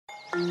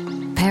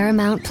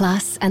Paramount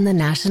Plus and the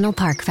National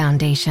Park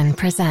Foundation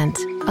present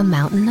A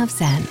Mountain of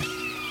Zen.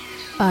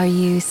 Are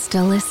you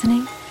still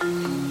listening?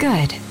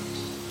 Good.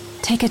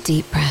 Take a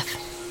deep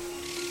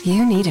breath.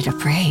 You needed a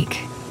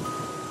break.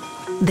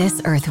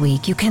 This Earth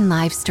Week, you can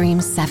live stream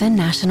 7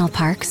 national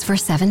parks for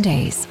 7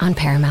 days on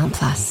Paramount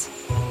Plus.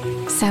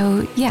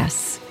 So,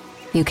 yes,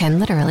 you can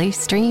literally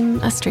stream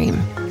a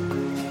stream.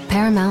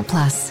 Paramount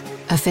Plus,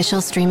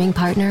 official streaming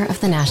partner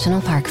of the National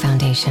Park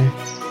Foundation.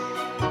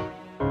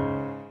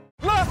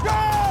 Let's go!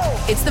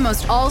 It's the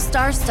most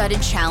all-star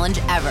studded challenge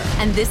ever,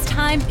 and this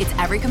time, it's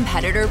every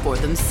competitor for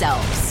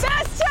themselves.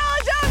 Best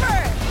challenge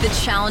ever! The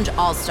Challenge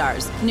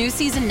All-Stars. New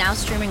season now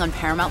streaming on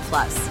Paramount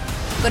Plus.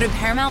 Go to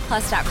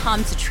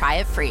ParamountPlus.com to try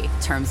it free.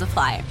 Terms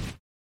apply.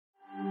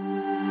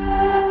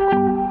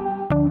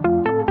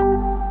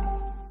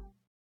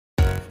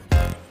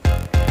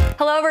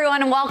 Hello,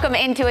 everyone, and welcome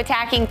into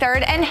Attacking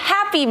Third, and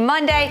happy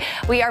Monday.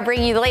 We are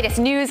bringing you the latest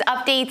news,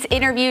 updates,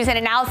 interviews, and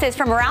analysis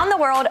from around the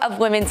world of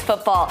women's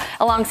football.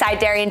 Alongside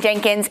Darian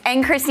Jenkins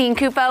and Christine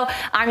Cupo,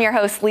 I'm your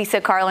host,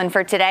 Lisa Carlin,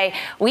 for today.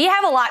 We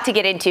have a lot to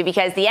get into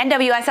because the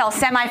NWSL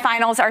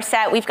semifinals are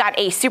set. We've got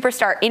a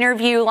superstar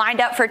interview lined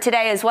up for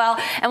today as well,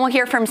 and we'll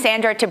hear from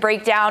Sandra to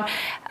break down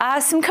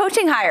some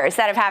coaching hires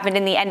that have happened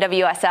in the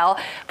NWSL.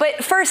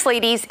 But first,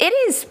 ladies, it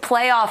is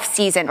playoff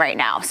season right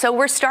now, so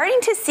we're starting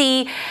to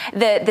see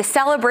the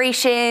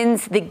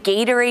celebrations, the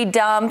Gatorade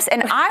dumps,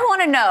 and I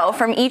want to know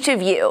from each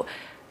of you,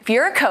 if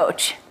you're a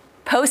coach,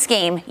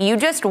 post-game, you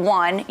just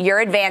won, you're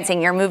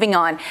advancing, you're moving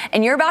on,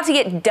 and you're about to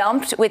get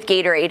dumped with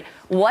Gatorade,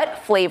 what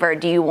flavor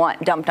do you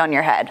want dumped on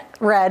your head?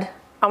 Red.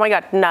 Oh my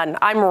God, none.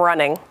 I'm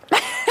running.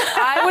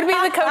 I would be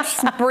the coach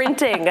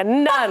sprinting.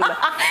 None.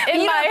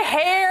 In my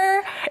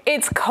hair,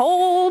 it's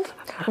cold.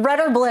 Red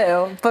or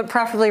blue, but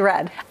preferably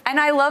red. And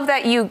I love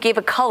that you gave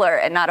a color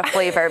and not a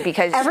flavor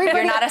because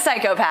you're not a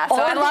psychopath,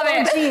 so I love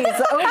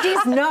it.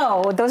 OGs,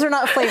 no, those are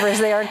not flavors,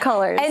 they are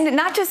colors. And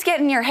not just get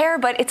in your hair,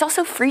 but it's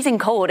also freezing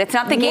cold. It's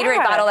not the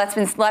Gatorade bottle that's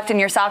been left in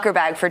your soccer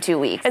bag for 2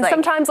 weeks. And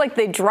sometimes,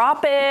 they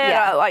drop it.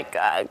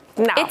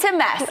 No. It's a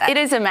mess. It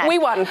is a mess. We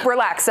won.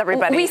 Relax,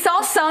 everybody. We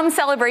saw some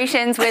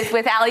celebrations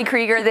with Allie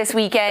Krieger this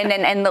weekend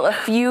and a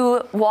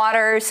few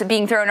waters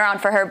being thrown around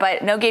for her,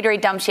 but no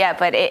Gatorade dumps yet.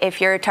 But if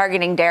you're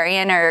targeting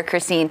Darian or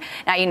Christine,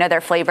 now you know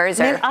their flavors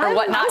or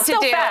what not to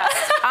do.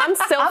 I'm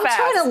still fast.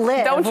 I'm trying to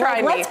live. Don't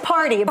try me. Let's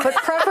party, but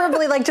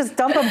preferably just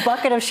dump a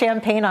bucket of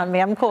champagne on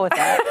me. I'm cool with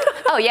that.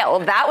 Oh, yeah. Well,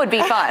 that would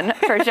be fun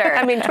for sure.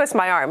 I mean, twist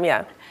my arm,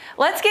 yeah.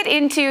 Let's get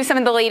into some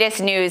of the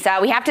latest news.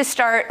 We have to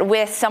start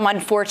with some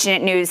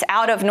unfortunate news.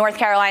 Out of North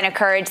Carolina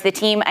Courage, the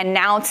team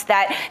announced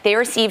that they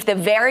received the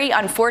very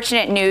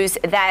unfortunate news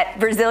that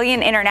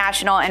Brazilian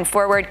international and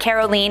forward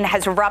Kerolin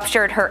has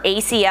ruptured her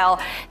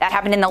ACL. That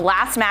happened in the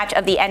last match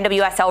of the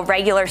NWSL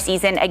regular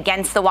season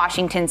against the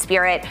Washington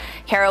Spirit.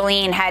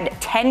 Kerolin had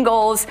 10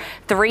 goals,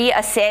 3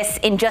 assists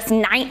in just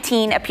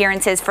 19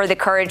 appearances for the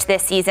Courage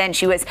this season.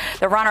 She was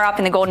the runner-up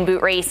in the Golden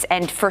Boot race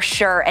and for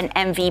sure an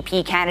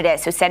MVP candidate.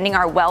 So sending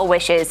our well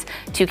wishes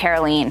to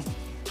Kerolin.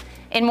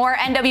 In more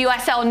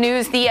NWSL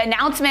news, the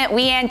announcement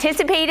we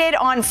anticipated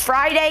on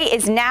Friday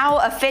is now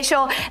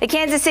official. The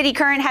Kansas City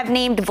Current have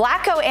named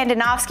Vlatko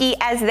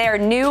as their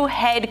new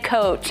head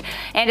coach.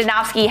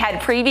 Andonovski had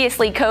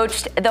previously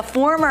coached the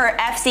former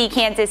FC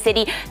Kansas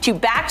City to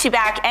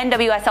back-to-back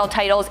NWSL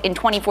titles in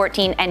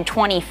 2014 and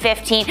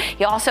 2015.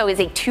 He also is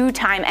a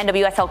 2-time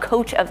NWSL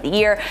Coach of the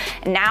Year.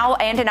 Now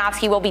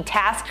Andonovski will be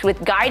tasked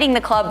with guiding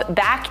the club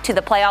back to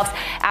the playoffs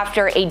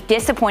after a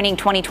disappointing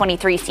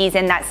 2023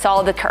 season that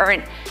saw the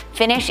Current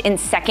finish in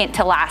second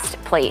to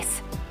last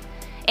place.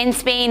 In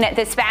Spain,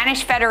 the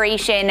Spanish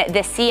Federation,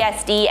 the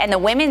CSD, and the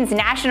women's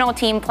national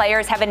team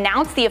players have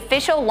announced the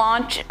official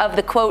launch of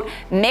the, quote,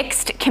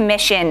 mixed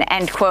commission,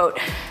 end quote.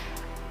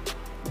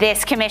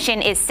 This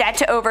commission is set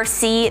to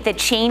oversee the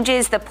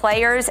changes the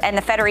players and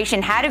the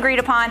federation had agreed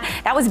upon.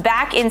 That was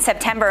back in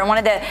September, and one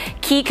of the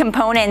key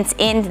components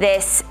in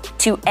this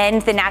to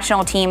end the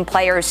national team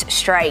players'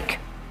 strike.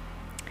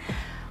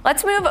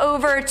 Let's move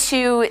over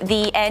to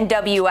the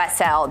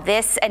NWSL.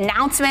 This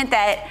announcement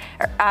that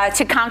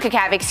to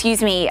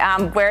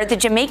CONCACAF, where the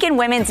Jamaican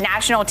women's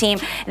national team,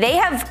 they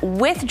have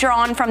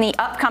withdrawn from the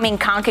upcoming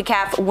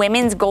CONCACAF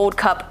Women's Gold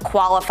Cup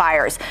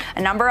Qualifiers.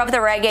 A number of the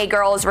Reggae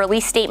Girlz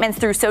released statements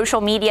through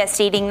social media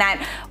stating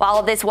that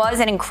while this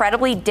was an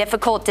incredibly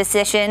difficult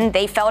decision,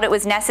 they felt it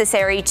was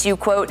necessary to,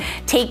 quote,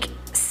 take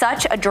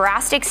such a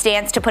drastic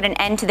stance to put an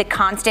end to the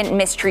constant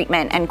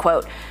mistreatment, end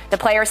quote. The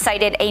players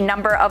cited a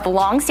number of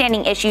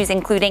long-standing issues,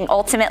 including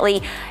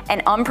ultimately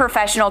an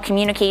unprofessional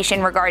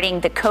communication regarding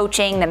the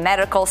coaching, the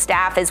medical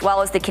staff, as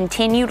well as the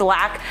continued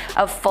lack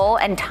of full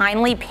and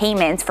timely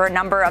payments for a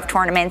number of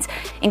tournaments,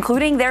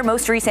 including their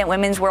most recent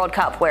Women's World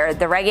Cup, where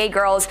the Reggae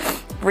Girlz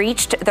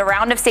reached the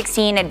round of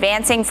 16,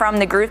 advancing from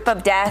the group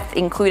of death,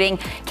 including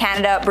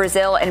Canada,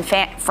 Brazil, and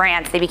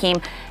France. They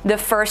became the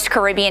first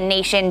Caribbean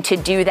nation to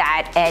do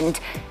that, and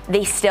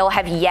they still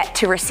have yet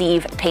to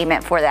receive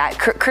payment for that.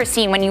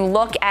 Christine, when you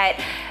look at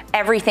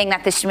everything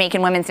that the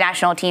Jamaican women's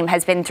national team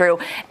has been through,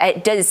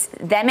 does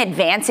them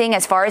advancing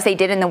as far as they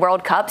did in the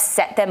World Cup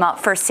set them up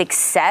for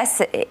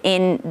success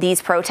in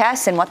these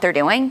protests and what they're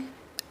doing?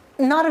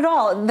 Not at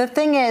all. The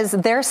thing is,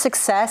 their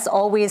success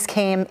always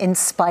came in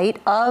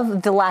spite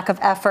of the lack of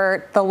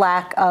effort, the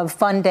lack of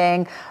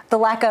funding, the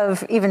lack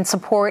of even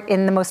support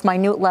in the most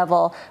minute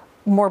level,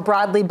 more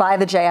broadly by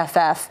the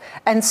JFF.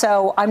 And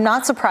so I'm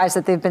not surprised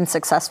that they've been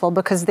successful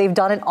because they've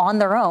done it on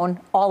their own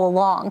all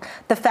along.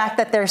 The fact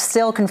that they're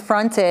still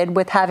confronted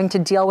with having to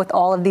deal with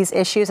all of these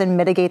issues and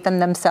mitigate them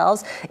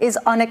themselves is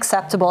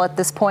unacceptable at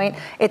this point.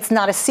 It's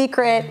not a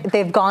secret.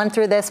 They've gone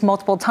through this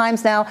multiple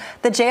times now.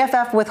 The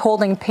JFF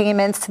withholding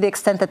payments to the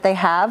extent that they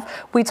have.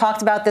 We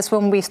talked about this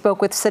when we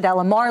spoke with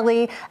Cedella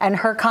Marley and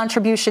her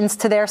contributions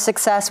to their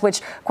success,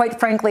 which, quite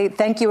frankly,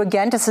 thank you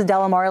again to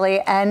Cedella Marley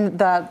and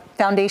the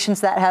foundations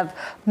that have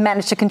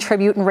managed to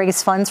contribute and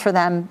raise funds for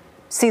them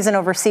season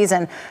over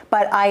season.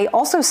 But I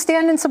also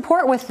stand in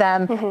support with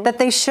them that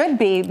they should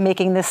be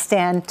making this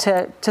stand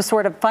to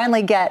sort of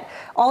finally get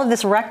all of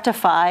this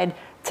rectified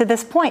to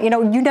this point. You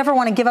know, you never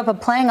want to give up a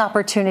playing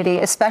opportunity,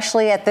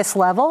 especially at this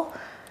level,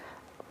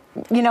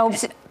 you know,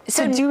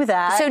 to do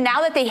that. So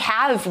now that they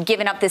have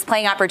given up this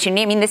playing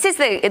opportunity, I mean, this is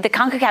the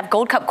CONCACAF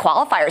Gold Cup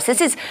Qualifiers. This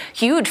is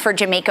huge for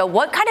Jamaica.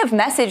 What kind of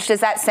message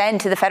does that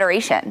send to the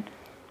federation?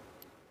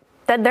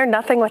 That they're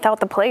nothing without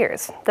the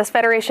players. This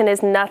federation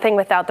is nothing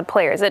without the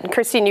players. And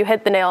Christine, you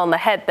hit the nail on the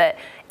head that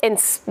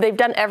they've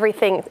done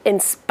everything in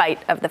spite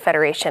of the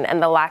federation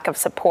and the lack of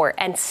support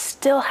and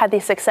still had the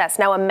success.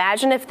 Now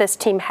imagine if this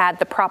team had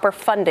the proper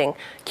funding,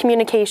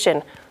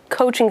 communication,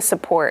 coaching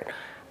support,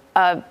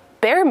 a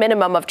bare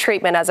minimum of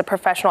treatment as a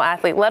professional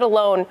athlete, let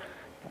alone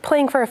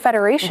playing for a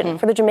federation,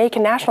 for the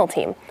Jamaican national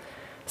team.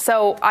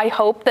 So I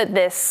hope that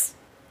this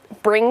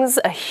brings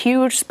a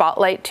huge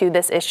spotlight to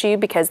this issue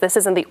because this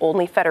isn't the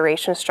only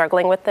federation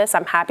struggling with this.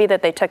 I'm happy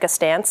that they took a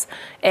stance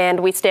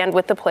and we stand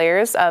with the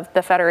players of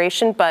the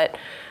federation, but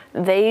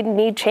they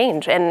need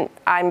change and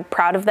I'm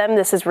proud of them.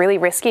 This is really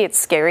risky. It's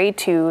scary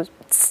to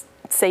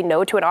say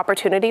no to an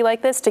opportunity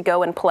like this to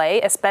go and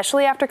play,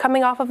 especially after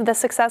coming off of the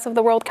success of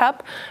the World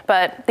Cup.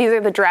 But these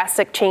are the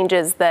drastic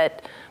changes the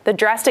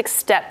drastic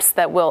steps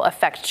that will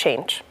affect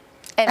change.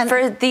 And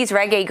for these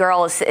Reggae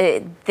Girlz,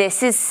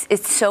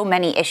 it's so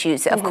many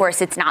issues. Of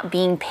course, it's not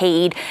being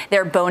paid,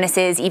 their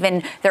bonuses,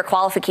 even their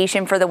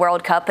qualification for the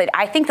World Cup. But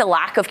I think the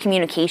lack of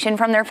communication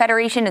from their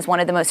federation is one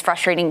of the most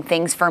frustrating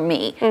things for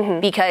me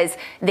because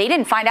they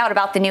didn't find out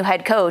about the new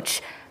head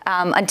coach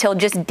until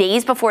just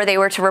days before they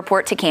were to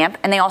report to camp.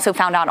 And they also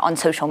found out on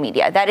social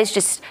media. That is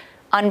just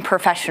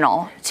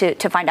unprofessional to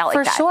find out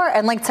like that. For sure.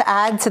 And like to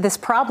add to this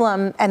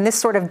problem, and this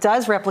sort of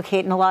does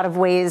replicate in a lot of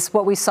ways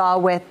what we saw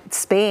with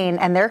Spain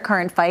and their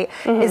current fight,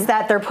 is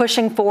that they're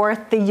pushing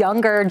forth the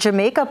younger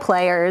Jamaica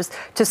players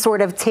to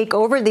sort of take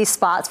over these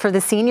spots for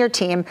the senior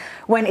team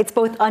when it's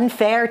both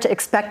unfair to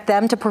expect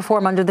them to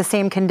perform under the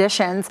same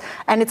conditions,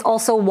 and it's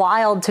also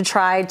wild to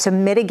try to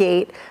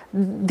mitigate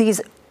these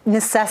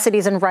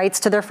necessities and rights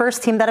to their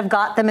first team that have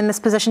got them in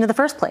this position in the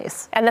first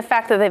place. And the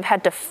fact that they've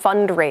had to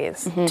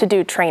fundraise to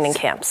do training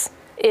camps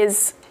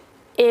is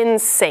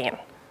insane.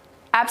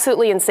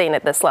 Absolutely insane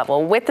at this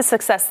level. With the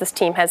success this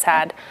team has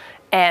had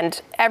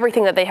and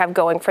everything that they have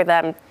going for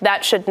them,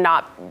 that should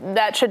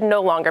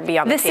no longer be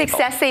on the table. The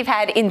success they've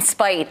had in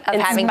spite of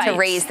having to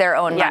raise their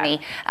own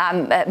money.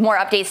 More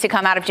updates to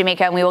come out of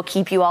Jamaica, and we will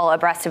keep you all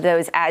abreast of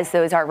those as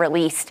those are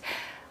released.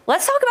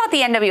 Let's talk about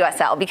the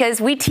NWSL because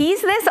we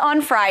teased this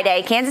on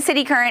Friday. Kansas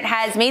City Current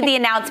has made the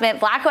announcement.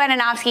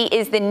 Vlatko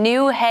is the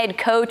new head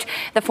coach.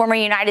 The former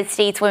United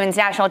States women's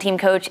national team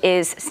coach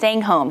is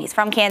staying home. He's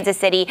from Kansas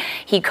City.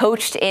 He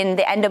coached in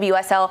the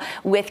NWSL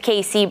with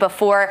KC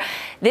before.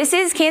 This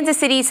is Kansas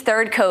City's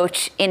third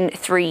coach in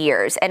 3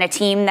 years and a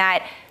team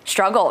that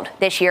struggled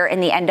this year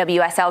in the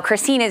NWSL.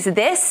 Christine, is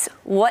this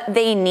what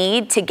they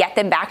need to get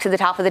them back to the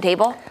top of the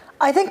table?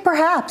 I think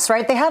perhaps,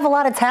 right? They have a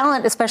lot of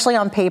talent, especially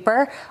on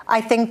paper.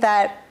 I think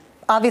that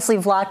obviously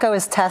Vlatko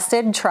is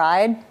tested,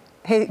 tried.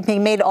 He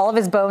made all of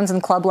his bones in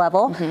club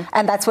level,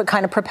 and that's what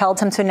kind of propelled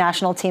him to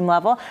national team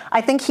level.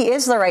 I think he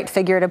is the right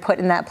figure to put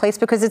in that place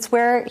because it's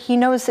where he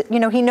knows,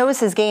 he knows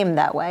his game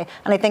that way.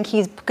 And I think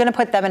he's going to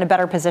put them in a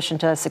better position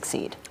to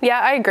succeed. Yeah,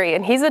 I agree.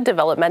 And he's a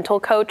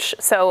developmental coach.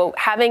 So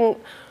having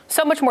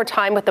so much more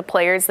time with the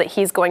players that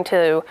he's going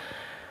to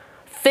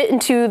fit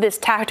into this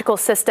tactical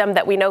system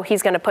that we know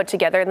he's going to put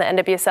together in the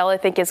NWSL, I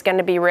think is going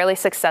to be really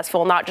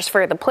successful, not just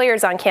for the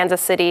players on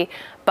Kansas City,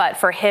 but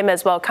for him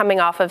as well, coming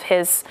off of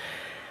his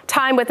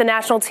time with the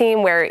national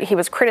team where he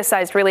was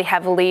criticized really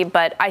heavily.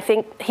 But I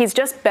think he's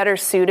just better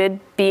suited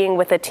being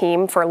with a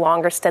team for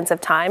longer stints of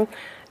time.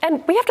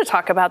 And we have to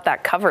talk about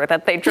that cover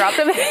that they dropped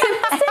him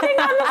sitting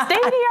on the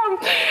stadium.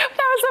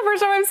 That was the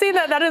first time I've seen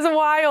that. That is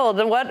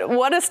wild.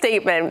 What a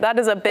statement. That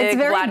is a big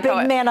Vlatko.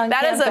 Big man on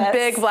that campus. Is a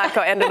big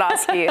Vlatko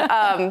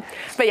Andonovski.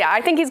 But yeah,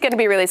 I think he's going to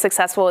be really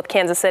successful with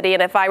Kansas City.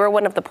 And if I were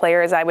one of the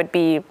players, I would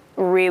be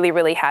really,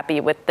 really happy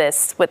with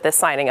this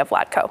signing of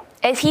Vlatko.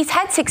 As he's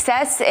had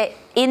success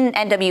in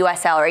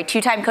NWSL, right?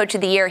 2-time Coach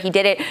of the Year. He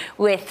did it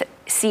with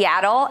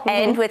Seattle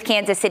and with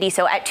Kansas City.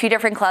 So at 2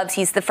 different clubs,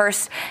 he's the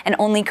first and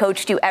only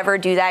coach to ever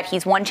do that.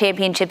 He's won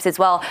championships as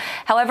well.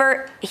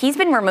 However, he's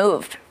been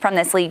removed from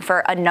this league for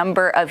a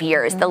number of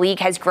years. The league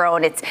has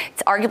grown. It's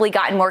arguably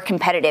gotten more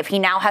competitive. He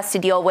now has to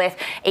deal with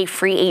a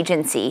free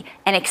agency,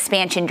 an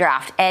expansion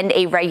draft, and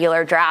a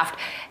regular draft.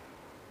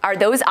 Are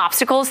those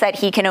obstacles that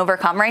he can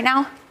overcome right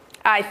now?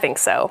 I think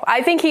so.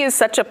 I think he is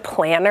such a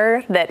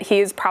planner that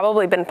he's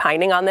probably been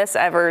pining on this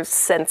ever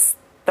since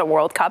the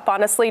World Cup,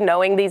 honestly,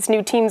 knowing these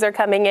new teams are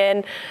coming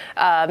in,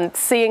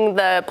 seeing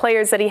the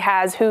players that he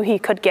has, who he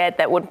could get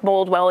that would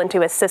mold well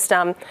into his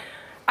system.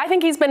 I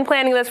think he's been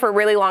planning this for a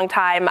really long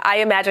time. I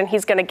imagine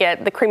he's going to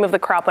get the cream of the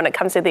crop when it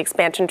comes to the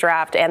expansion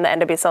draft and the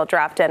NWSL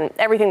draft and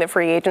everything that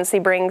free agency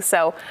brings.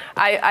 So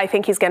I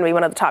think he's going to be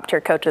one of the top tier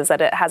coaches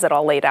that has it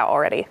all laid out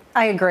already.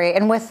 I agree.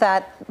 And with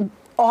that,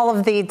 all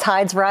of the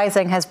tides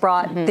rising has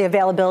brought the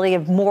availability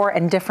of more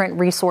and different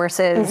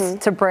resources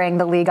to bring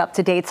the league up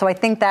to date. So I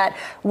think that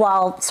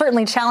while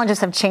certainly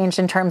challenges have changed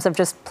in terms of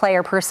just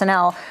player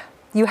personnel,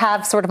 you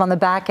have sort of on the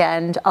back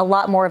end a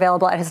lot more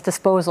available at his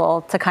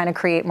disposal to kind of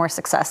create more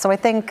success. So I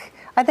think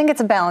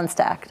it's a balanced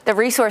act. The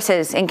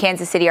resources in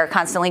Kansas City are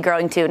constantly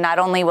growing too. Not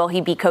only will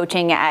he be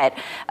coaching at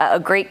a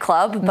great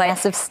club, but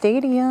massive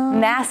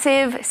stadium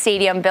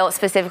built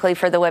specifically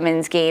for the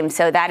women's game.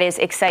 So that is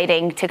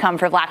exciting to come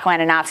for Vlatko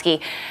Ananovsky.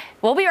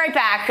 We'll be right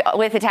back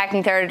with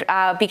Attacking Third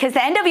because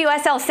the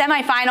NWSL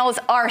semifinals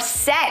are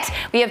set.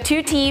 We have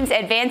 2 teams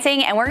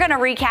advancing, and we're going to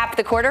recap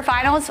the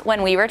quarterfinals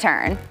when we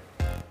return.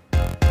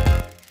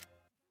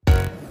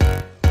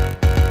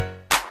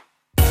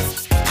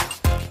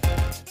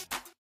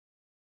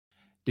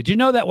 Did you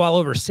know that while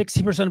over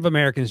 60% of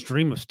Americans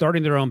dream of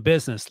starting their own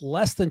business,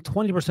 less than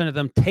 20% of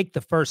them take the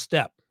first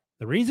step?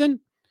 The reason?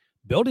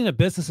 Building a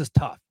business is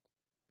tough.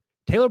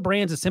 Taylor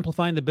Brands is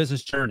simplifying the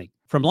business journey.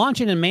 From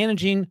launching and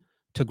managing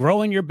to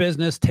growing your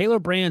business, Taylor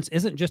Brands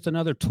isn't just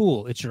another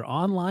tool. It's your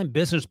online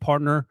business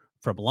partner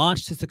from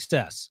launch to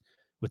success.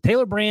 With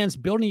Taylor Brands,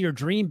 building your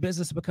dream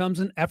business becomes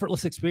an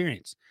effortless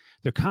experience.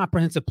 Their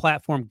comprehensive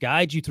platform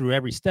guides you through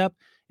every step,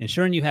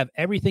 ensuring you have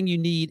everything you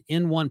need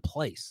in one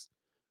place.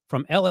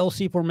 From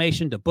LLC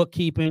formation to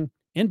bookkeeping,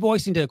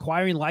 invoicing to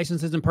acquiring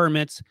licenses and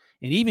permits,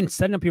 and even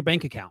setting up your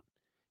bank account,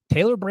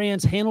 Taylor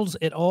Brands handles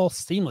it all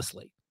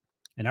seamlessly.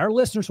 And our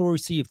listeners will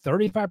receive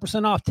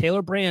 35% off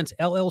Taylor Brands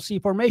LLC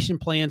formation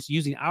plans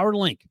using our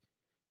link,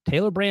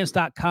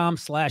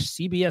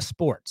 taylorbrands.com/CBS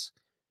Sports.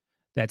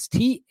 That's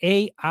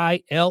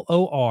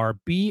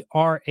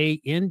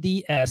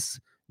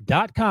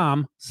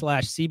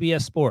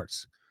TAILORBRANDS.com/CBS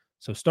Sports.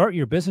 So start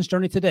your business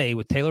journey today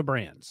with Taylor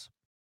Brands.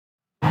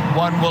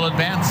 One will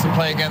advance to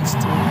play against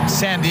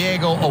San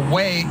Diego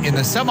away in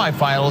the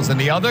semifinals, and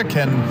the other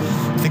can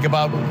think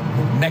about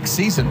next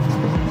season.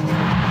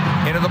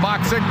 Into the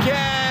box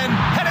again,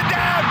 headed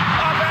down,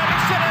 off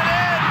Anderson and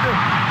in.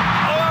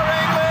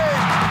 O-Ring lead.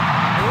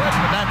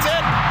 That's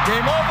it.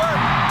 Game over.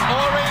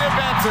 O-Ring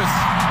advances.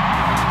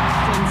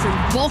 From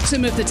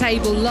bottom of the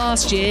table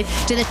last year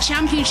to the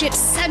championship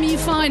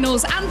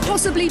semi-finals and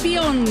possibly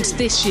beyond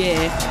this year.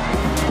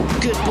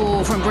 Good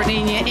ball from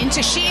Braninia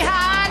into Sheehan.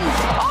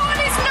 Oh, and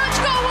it's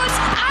nudged goalwards,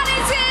 and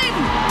it's in.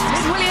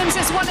 Williams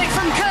has won it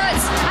from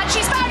Kurtz, and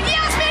she's found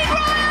Yasmin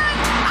Ryan,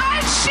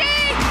 and she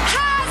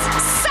has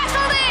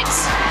settled it.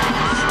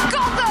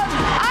 Gotham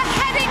are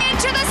heading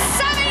into the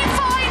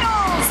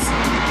semi-finals.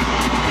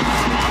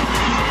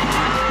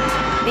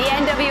 The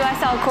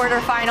NWSL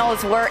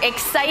quarterfinals were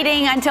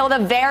exciting until the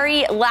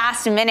very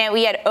last minute.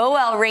 We had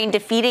OL Reign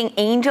defeating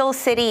Angel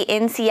City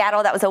in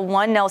Seattle. That was a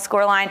 1-0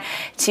 scoreline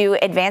to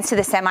advance to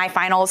the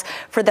semifinals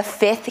for the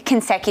 5th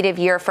consecutive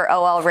year for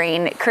OL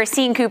Reign.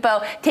 Christine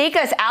Cupo, take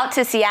us out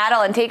to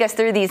Seattle and take us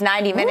through these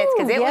 90 minutes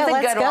because it was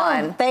a good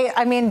one.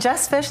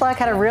 Jess Fishlock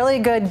had a really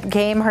good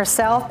game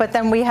herself, but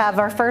then we have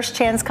our first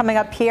chance coming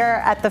up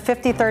here at the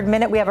 53rd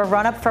minute. We have a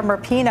run-up from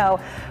Rapinoe,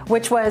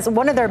 which was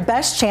one of their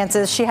best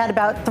chances. She had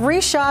about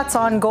 3 shots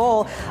on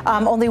goal,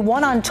 only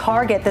 1 on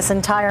target this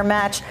entire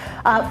match,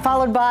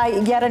 followed by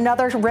yet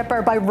another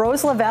ripper by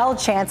Rose Lavelle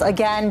chance,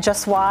 again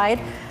just wide.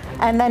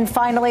 And then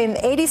finally in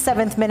the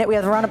 87th minute, we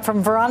have a run-up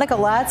from Veronica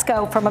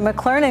Latsko from a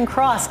McLernan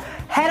cross.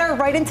 Header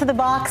right into the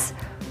box.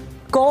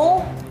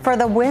 Goal for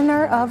the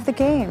winner of the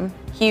game.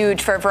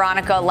 Huge for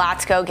Veronica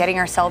Latsko, getting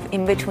herself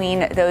in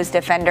between those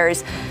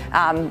defenders.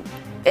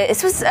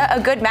 This was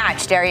a good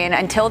match, Darian,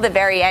 until the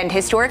very end.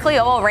 Historically,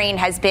 OL Reign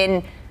has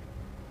been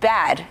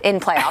bad in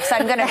playoffs.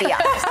 I'm going to be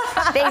honest.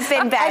 They've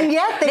been bad. And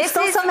yet they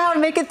still somehow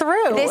make it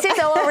through. This is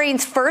OL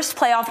Reign's first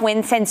playoff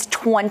win since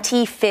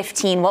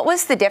 2015. What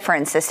was the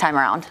difference this time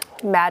around?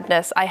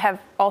 Madness. I have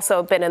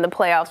also been in the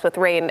playoffs with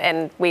Reign,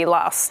 and we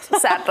lost,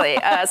 sadly.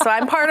 So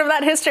I'm part of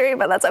that history,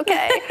 but that's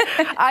okay.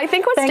 I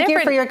think what's different... Thank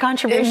you for your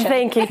contribution.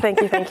 Thank you.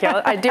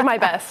 I do my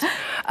best.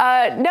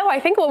 No, I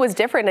think what was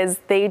different is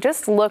they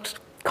just looked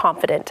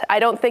confident. I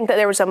don't think that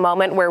there was a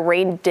moment where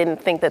Reign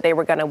didn't think that they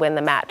were going to win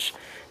the match.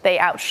 They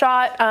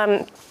outshot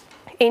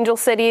Angel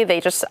City.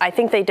 I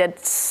think they did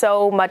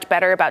so much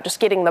better about just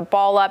getting the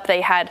ball up.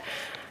 They had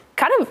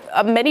kind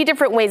of many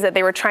different ways that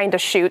they were trying to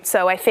shoot.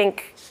 So I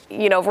think,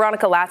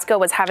 Veronica Vlatko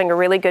was having a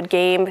really good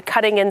game,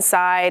 cutting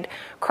inside,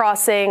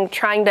 crossing,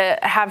 trying to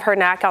have her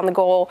knack on the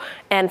goal.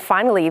 And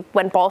finally,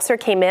 when Balser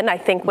came in, I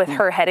think with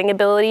her heading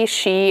ability,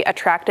 she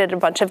attracted a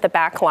bunch of the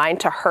back line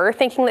to her,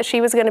 thinking that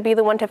she was going to be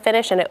the one to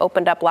finish, and it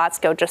opened up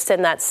Vlatko just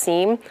in that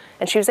seam.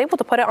 And she was able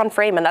to put it on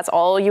frame, and that's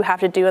all you have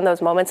to do in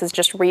those moments is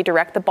just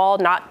redirect the ball,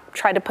 not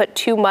try to put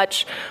too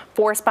much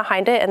force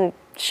behind it, and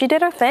she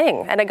did her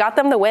thing, and it got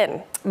them the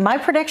win. My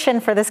prediction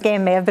for this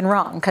game may have been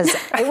wrong because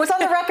it was on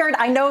the record.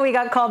 I know we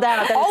got called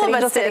out. All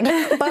of us did.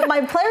 But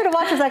my player to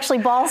watch was actually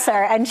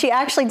Balser, and she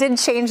actually did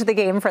change the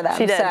game for them.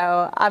 She did.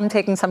 So I'm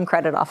taking some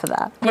credit off of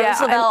that.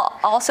 Rose Lavelle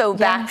also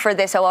back for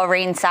this OL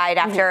Reign side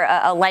after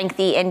a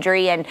lengthy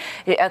injury and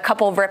a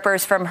couple of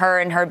rippers from her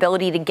and her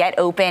ability to get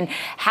open.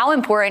 How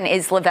important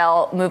is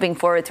Lavelle moving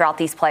forward throughout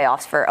these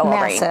playoffs for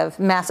OL Reign?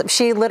 Massive.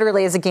 She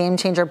literally is a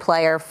game-changer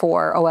player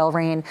for OL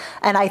Reign.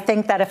 And I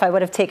think that if I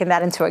would have taken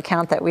that into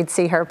account, that we'd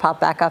see her pop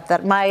back up,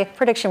 that my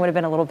prediction would have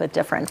been a little bit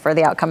different for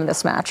the outcome of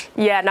this match.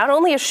 Yeah, not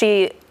only is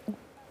she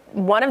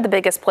one of the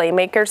biggest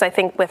playmakers, I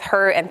think with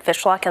her and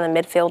Fishlock in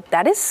the midfield,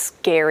 that is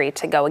scary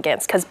to go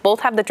against because both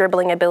have the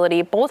dribbling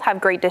ability, both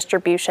have great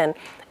distribution.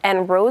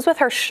 And Rose with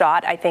her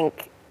shot, I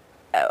think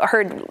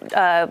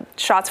her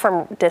shots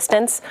from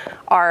distance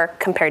are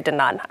compared to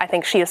none. I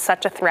think she is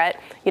such a threat.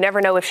 You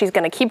never know if she's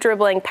going to keep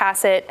dribbling,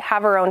 pass it,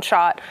 have her own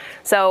shot.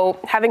 So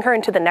having her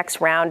into the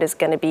next round is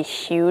going to be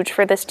huge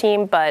for this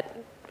team, but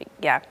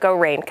yeah, go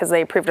Reign, because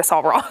they proved us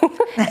all wrong.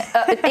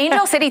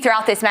 Angel City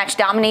throughout this match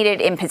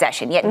dominated in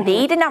possession, yet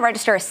they did not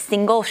register a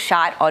single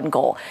shot on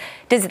goal.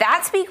 Does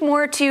that speak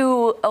more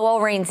to OL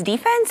Reign's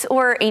defense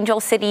or Angel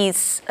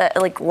City's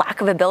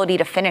lack of ability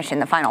to finish in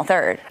the final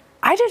third?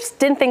 I just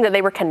didn't think that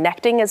they were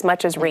connecting as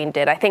much as Reign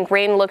did. I think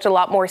Reign looked a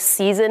lot more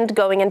seasoned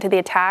going into the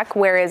attack,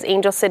 whereas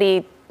Angel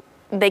City,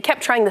 they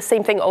kept trying the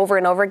same thing over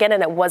and over again,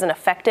 and it wasn't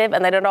effective,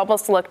 and then it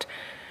almost looked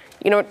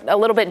a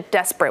little bit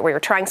desperate where you're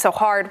trying so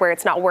hard where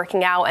it's not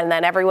working out, and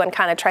then everyone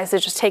kind of tries to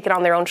just take it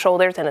on their own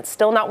shoulders and it's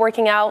still not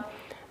working out.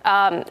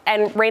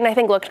 And Reign, I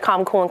think, looked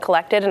calm, cool, and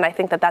collected, and I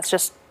think that that's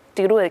just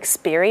due to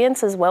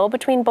experience as well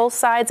between both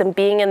sides and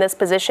being in this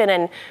position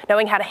and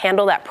knowing how to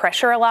handle that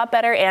pressure a lot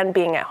better and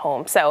being at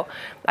home. So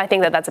I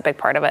think that that's a big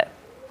part of it.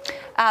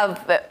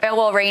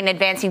 OL Reign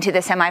advancing to the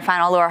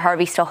semifinal. Laura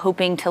Harvey still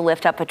hoping to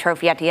lift up a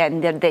trophy at the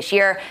end of this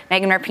year.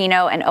 Megan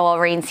Rapinoe and OL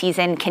Reign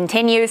season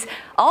continues.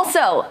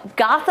 Also,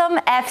 Gotham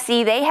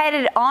FC, they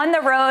headed on the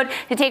road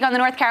to take on the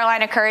North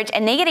Carolina Courage,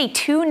 and they get a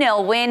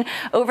 2-0 win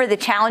over the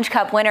Challenge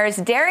Cup winners.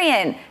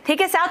 Darian, take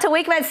us out to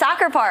Wake Med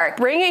Soccer Park.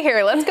 Bring it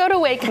here. Let's go to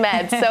Wake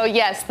Med. So,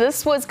 yes,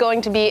 this was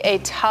going to be a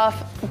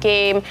tough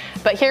game,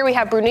 but here we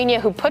have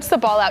Bruninha, who puts the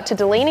ball out to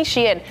Delaney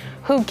Sheehan,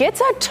 who gets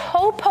a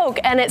toe poke,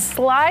 and it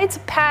slides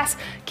past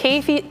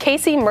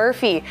Casey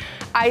Murphy.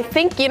 I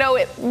think,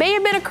 it may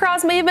have been a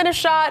cross, may have been a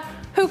shot.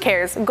 Who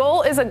cares?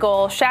 Goal is a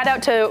goal. Shout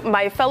out to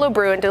my fellow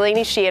Bruin,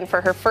 Delaney Sheehan,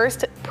 for her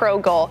first pro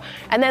goal.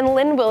 And then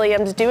Lynn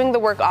Williams doing the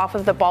work off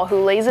of the ball,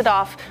 who lays it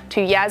off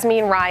to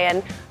Yasmin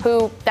Ryan,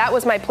 who, that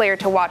was my player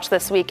to watch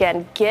this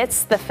weekend,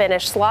 gets the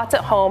finish, slots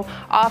it home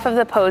off of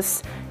the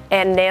post,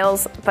 and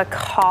nails the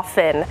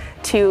coffin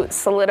to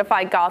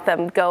solidify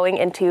Gotham going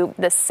into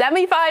the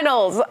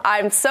semifinals.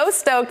 I'm so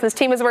stoked. This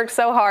team has worked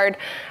so hard.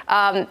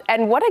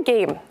 And what a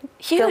game.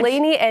 Huge.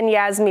 Delaney and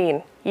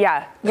Yasmin.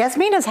 Yeah.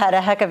 Yasmin has had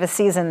a heck of a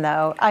season,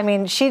 though. I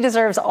mean, she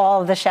deserves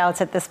all of the shouts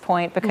at this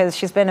point because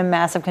she's been a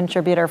massive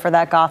contributor for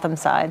that Gotham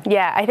side.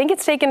 Yeah, I think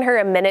it's taken her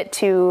a minute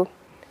to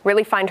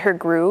really find her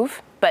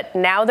groove. But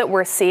now that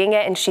we're seeing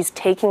it and she's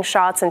taking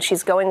shots and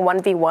she's going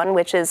 1v1,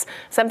 which is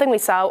something we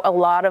saw a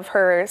lot of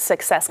her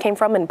success came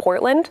from in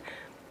Portland,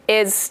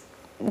 is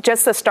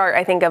just the start,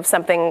 I think, of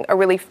a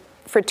really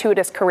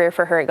fortuitous career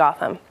for her at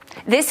Gotham.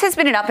 This has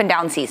been an up and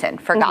down season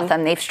for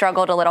Gotham. They've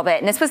struggled a little bit,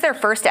 and this was their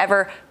first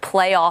ever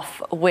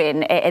playoff win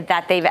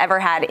that they've ever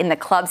had in the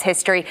club's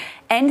history,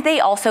 and they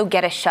also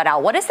get a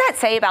shutout. What does that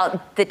say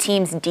about the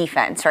team's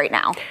defense right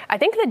now? I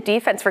think the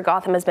defense for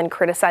Gotham has been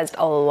criticized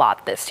a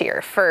lot this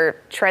year for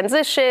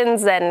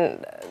transitions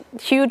and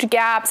huge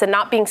gaps and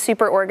not being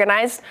super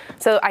organized.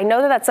 So I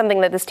know that that's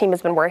something that this team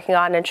has been working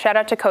on, and shout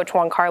out to Coach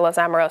Juan Carlos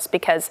Amoros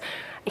because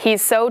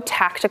he's so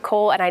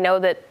tactical, and I know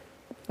that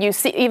you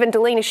see, even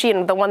Delaney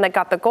Sheehan, the one that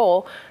got the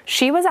goal,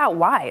 she was out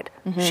wide.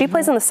 She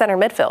plays in the center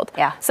midfield.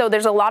 Yeah. So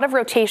there's a lot of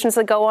rotations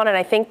that go on, and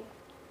I think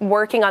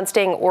working on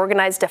staying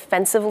organized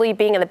defensively,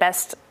 being in the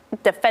best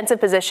defensive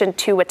position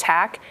to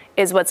attack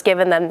is what's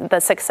given them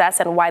the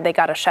success and why they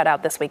got a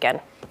shutout this weekend.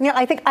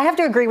 I think I have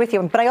to agree with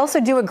you, but I also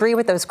do agree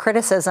with those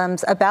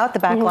criticisms about the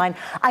back line.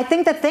 I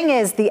think the thing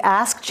is the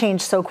ask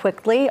changed so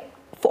quickly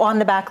on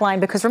the back line,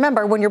 because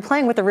remember, when you're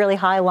playing with a really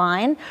high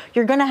line,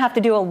 you're going to have to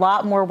do a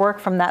lot more work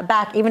from that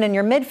back, even in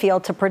your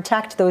midfield, to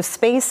protect those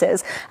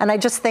spaces. And I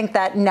just think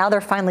that now they're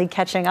finally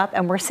catching up,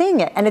 and we're seeing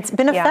it, and it's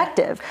been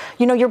effective.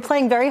 You're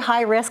playing very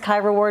high risk, high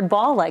reward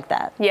ball like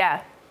that.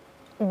 Yeah.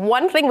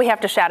 one thing we have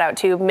to shout out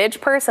to Midge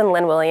Purse and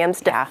Lynn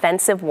Williams'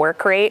 defensive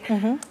work rate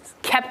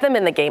kept them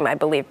in the game, I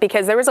believe,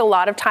 because there was a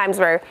lot of times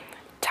where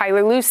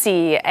Tyler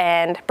Lucy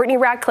and Brittany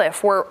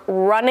Radcliffe were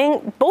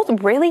running, both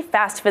really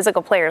fast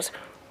physical players,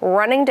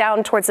 running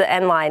down towards the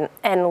end line,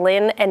 and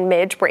Lynn and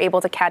Midge were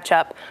able to catch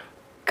up,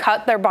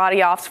 cut their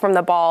body offs from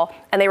the ball,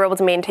 and they were able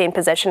to maintain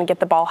possession and get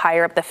the ball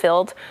higher up the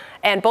field.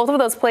 And both of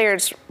those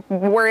players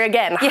were,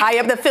 again, high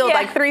up the field,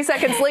 like 3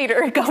 seconds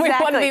later, going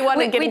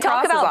 1v1 and getting crosses We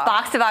talk about off.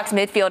 box-to-box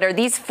midfielder.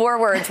 These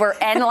forwards were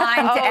end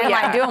line to end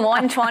line, doing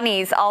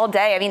 120s all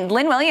day. I mean,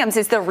 Lynn Williams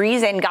is the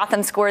reason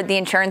Gotham scored the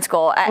insurance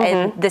goal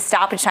at the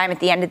stoppage time at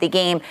the end of the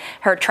game.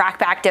 Her track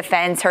back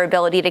defense, her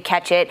ability to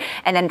catch it,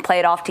 and then play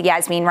it off to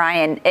Yasmin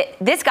Ryan.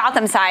 This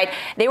Gotham side,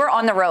 they were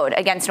on the road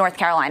against North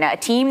Carolina, a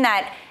team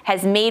that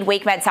has made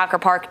Wake Med Soccer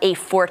Park a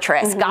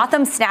fortress.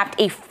 Gotham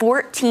snapped a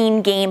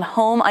 14-game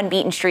home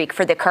unbeaten streak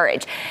for the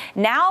Courage.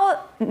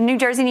 Now, New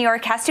Jersey, New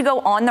York has to go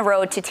on the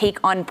road to take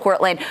on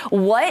Portland.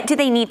 What do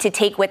they need to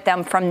take with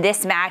them from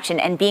this match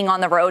and being on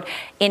the road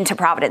into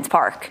Providence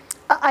Park?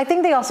 I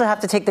think they also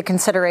have to take the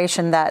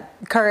consideration that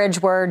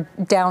Courage were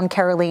down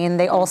Kerolin.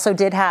 They also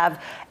did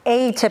have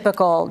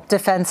atypical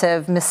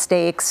defensive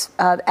mistakes.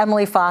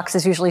 Emily Fox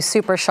is usually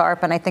super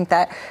sharp, and I think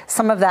that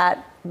some of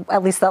that,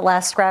 at least that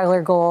last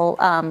straggler goal,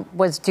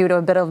 was due to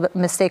a bit of a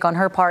mistake on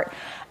her part.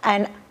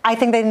 And I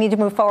think they need to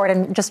move forward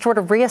and just sort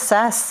of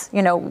reassess,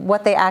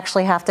 what they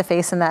actually have to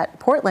face in that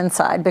Portland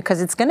side,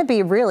 because it's going to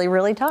be really,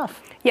 really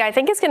tough. Yeah, I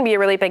think it's going to be a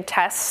really big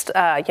test.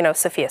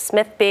 Sophia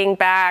Smith being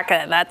back,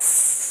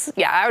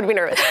 I would be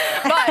nervous.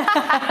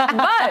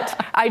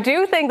 But I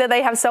do think that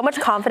they have so much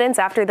confidence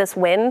after this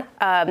win.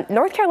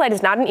 North Carolina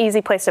is not an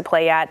easy place to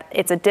play at.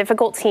 It's a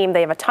difficult team.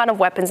 They have a ton of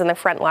weapons in the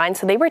front line,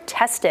 so they were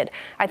tested.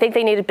 I think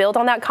they need to build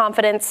on that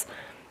confidence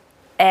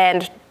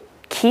and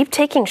keep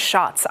taking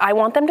shots. I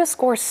want them to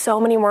score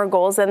so many more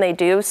goals than they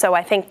do, so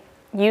I think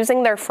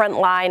using their front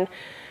line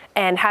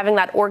and having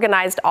that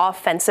organized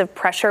offensive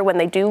pressure when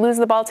they do lose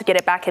the ball to get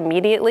it back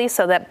immediately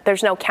so that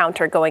there's no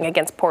counter going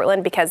against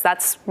Portland, because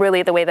that's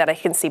really the way that I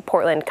can see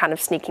Portland kind of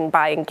sneaking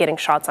by and getting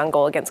shots on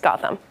goal against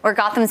Gotham. Where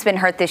Gotham's been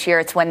hurt this year,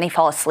 it's when they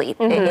fall asleep.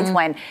 It's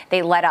when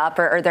they let up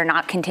or they're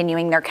not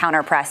continuing their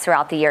counter press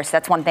throughout the year. So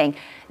that's one thing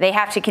they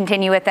have to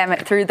continue with them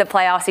through the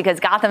playoffs, because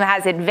Gotham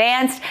has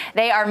advanced.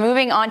 They are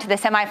moving on to the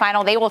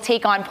semifinal. They will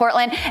take on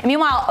Portland. And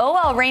meanwhile,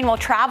 OL Reign will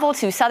travel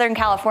to Southern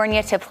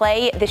California to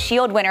play the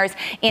Shield winners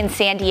in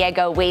San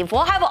Diego Wave.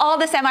 We'll have all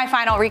the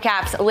semifinal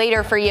recaps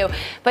later for you,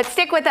 but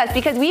stick with us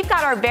because we've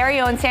got our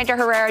very own Sandra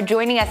Herrera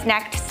joining us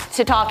next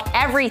to talk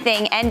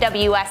everything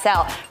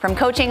NWSL, from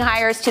coaching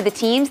hires to the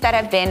teams that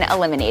have been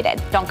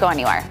eliminated. Don't go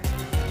anywhere.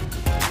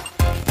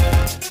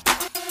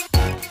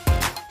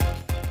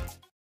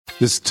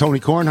 This is Tony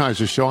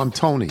Kornheiser's show. I'm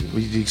Tony.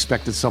 You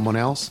expected someone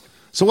else?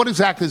 So what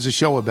exactly is the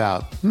show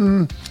about?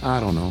 I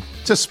don't know.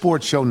 It's a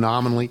sports show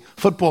nominally.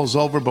 Football's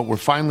over, but we're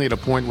finally at a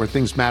point where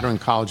things matter in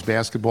college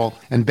basketball,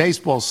 and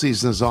baseball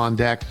season is on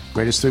deck.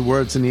 Greatest 3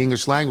 words in the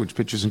English language,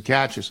 pitchers and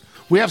catchers.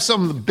 We have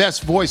some of the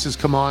best voices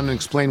come on and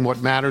explain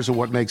what matters or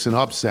what makes an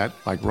upset,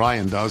 like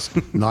Ryan does.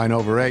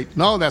 9/8.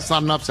 No, that's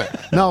not an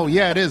upset. No,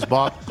 yeah, it is,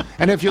 Bob.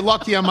 And if you're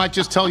lucky, I might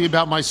just tell you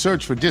about my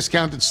search for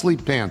discounted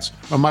sleep pants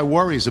or my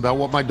worries about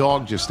what my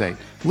dog just ate.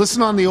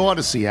 Listen on the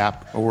Odyssey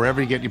app or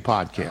wherever you get your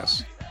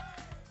podcasts.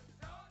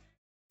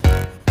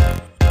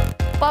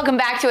 Welcome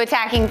back to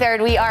Attacking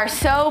Third. We are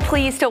so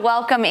pleased to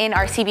welcome in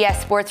our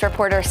CBS sports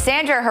reporter,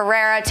 Sandra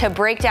Herrera, to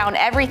break down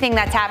everything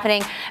that's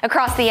happening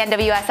across the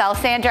NWSL.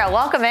 Sandra,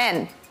 welcome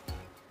in.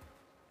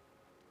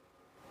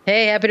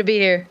 Hey, happy to be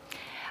here.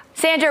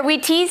 Sandra, we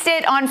teased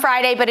it on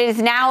Friday, but it is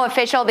now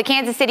official. The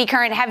Kansas City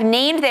Current have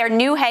named their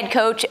new head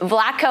coach,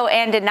 Vlatko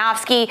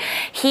Andonovski.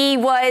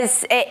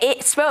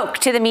 It spoke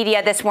to the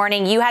media this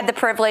morning. You had the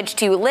privilege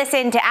to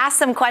listen, to ask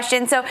some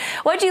questions. So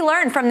what did you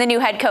learn from the new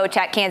head coach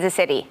at Kansas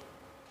City?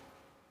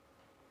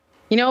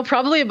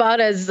 Probably about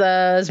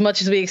as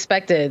much as we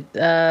expected.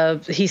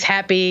 He's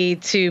happy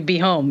to be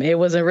home. It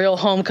was a real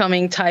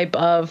homecoming type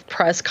of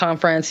press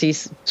conference. He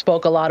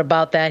spoke a lot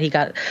about that. He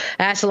got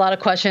asked a lot of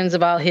questions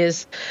about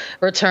his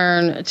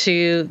return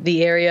to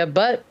the area,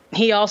 but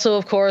he also,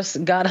 of course,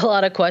 got a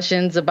lot of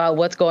questions about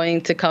what's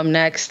going to come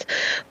next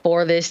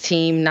for this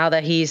team now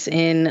that he's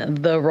in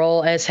the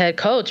role as head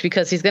coach,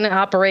 because he's going to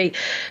operate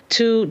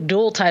 2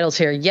 dual titles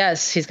here.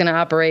 Yes, he's going to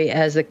operate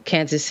as the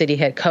Kansas City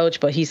head coach,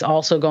 but he's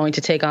also going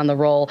to take on the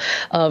role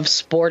of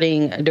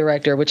sporting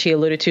director, which he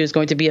alluded to is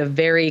going to be a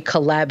very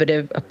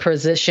collaborative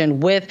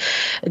position with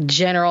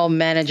general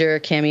manager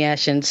Cami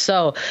Ashton.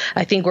 So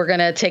I think we're going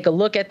to take a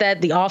look at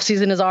that. The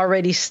offseason has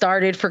already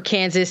started for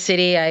Kansas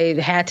City. I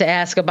had to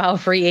ask about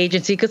free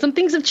agency because some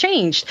things have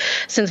changed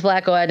since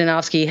Vlatko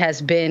Adanovsky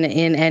has been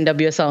in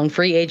NWSL, and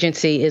free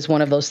agency is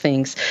one of those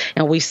things.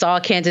 And we saw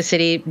Kansas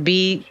City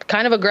be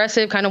kind of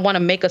aggressive, kind of want to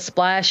make a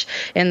splash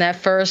in that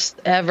first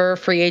ever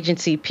free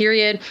agency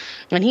period.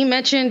 And he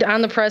mentioned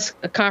on the press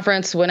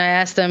conference when I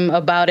asked him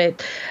about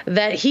it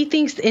that he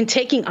thinks in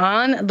taking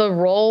on the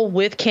role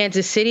with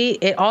Kansas City,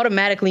 it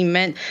automatically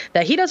meant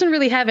that he doesn't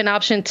really have an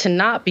option to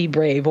not be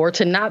brave or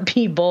to not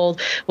be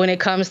bold when it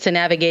comes to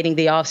navigating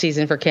the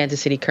offseason for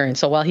Kansas City Current.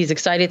 So while he's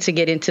excited to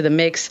get into the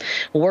mix,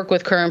 work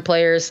with current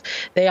players,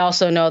 they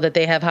also know that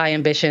they have high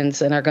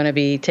ambitions and are going to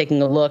be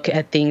taking a look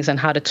at things on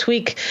how to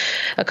tweak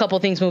a couple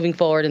things moving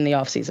forward in the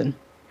offseason.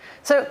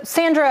 So,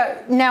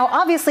 Sandra, now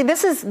obviously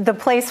this is the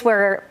place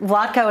where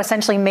Vlatko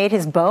essentially made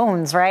his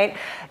bones, right?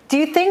 Do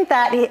you think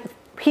that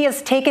he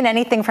has taken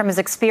anything from his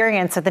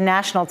experience at the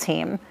national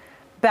team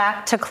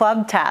back to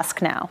club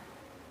task now?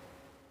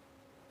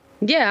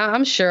 Yeah,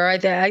 I'm sure. I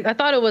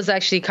thought it was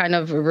actually kind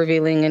of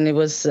revealing, and it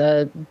was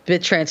a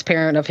bit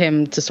transparent of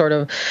him to sort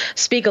of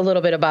speak a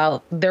little bit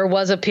about. There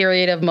was a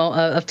period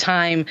of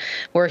time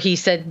where he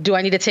said, do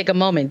I need to take a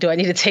moment? Do I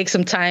need to take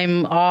some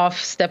time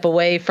off, step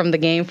away from the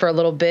game for a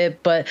little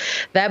bit? But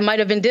that might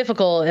have been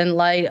difficult in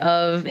light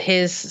of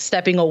his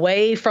stepping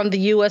away from the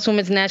U.S.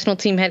 Women's National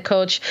Team head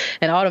coach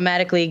and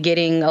automatically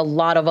getting a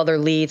lot of other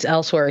leads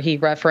elsewhere. He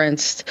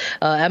referenced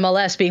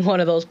MLS being one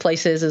of those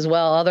places as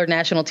well, other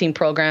national team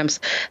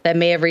programs that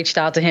may have reached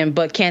out to him,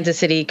 but Kansas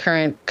City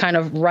Current kind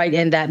of right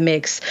in that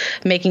mix,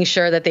 making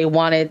sure that they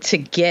wanted to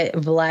get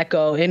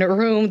Vlatko in a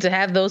room to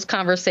have those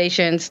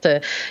conversations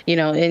to,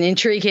 and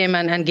intrigue him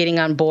on getting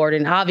on board.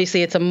 And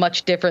obviously it's a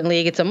much different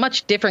league. It's a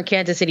much different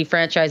Kansas City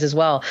franchise as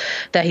well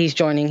that he's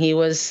joining. He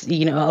was,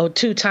 a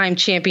two-time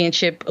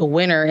championship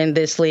winner in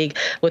this league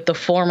with the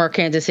former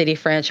Kansas City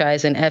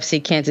franchise and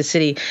FC Kansas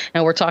City.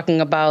 And we're talking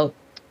about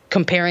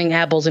comparing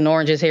apples and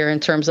oranges here in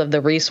terms of the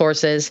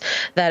resources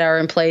that are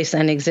in place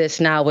and exist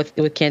now with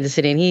Kansas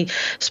City. And he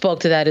spoke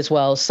to that as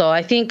well. So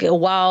I think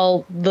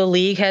while the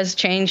league has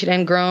changed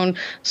and grown,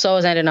 so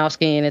has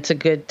Adanovsky, and it's a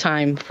good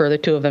time for the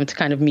two of them to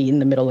kind of meet in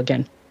the middle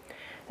again.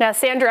 Now,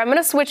 Sandra, I'm going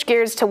to switch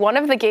gears to one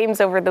of the games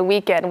over the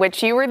weekend,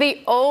 which you were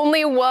the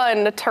only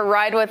one to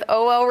ride with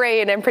OL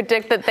Reign and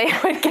predict that they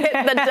would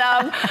get the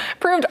dub.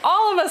 Proved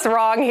all of us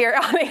wrong here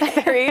on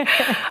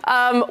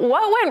A3.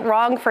 What went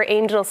wrong for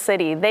Angel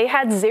City? They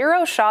had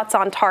 0 shots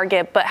on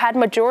target, but had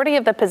majority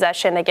of the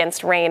possession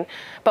against Reign,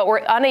 but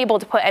were unable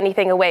to put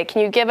anything away.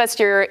 Can you give us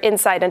your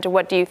insight into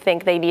what do you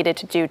think they needed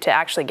to do to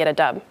actually get a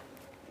dub?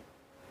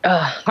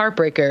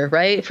 Heartbreaker,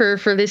 right?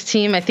 For this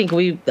team. I think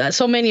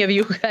so many of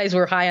you guys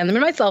were high on them,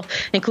 and myself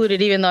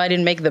included, even though I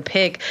didn't make the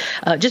pick,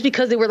 just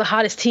because they were the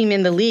hottest team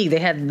in the league.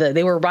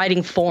 They were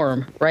riding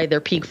form, right?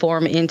 Their peak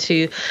form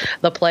into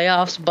the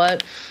playoffs.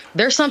 But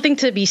there's something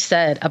to be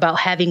said about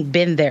having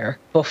been there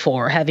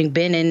before, having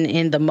been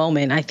in the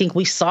moment. I think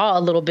we saw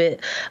a little bit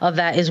of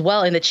that as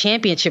well in the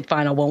championship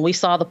final when we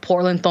saw the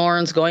Portland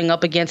Thorns going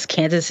up against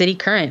Kansas City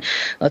Current.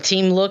 A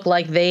team looked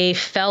like they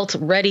felt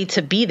ready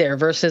to be there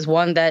versus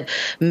one that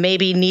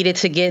maybe needed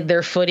to get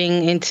their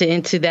footing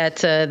into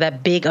that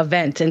big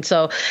event. And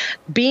so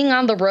being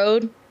on the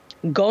road,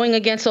 going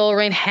against OL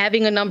Reign,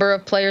 having a number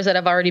of players that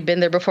have already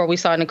been there before. We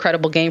saw an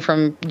incredible game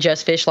from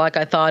Jess Fishlock,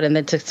 I thought, and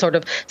then to sort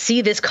of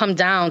see this come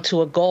down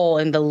to a goal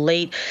in the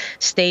late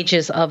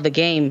stages of the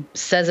game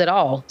says it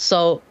all.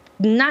 So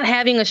not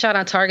having a shot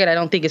on target, I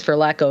don't think is for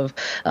lack of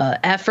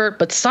effort,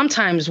 but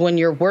sometimes when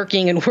you're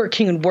working and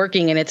working and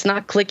working and it's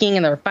not clicking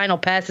and their final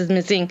pass is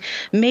missing,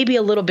 maybe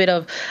a little bit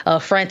of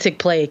frantic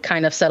play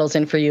kind of settles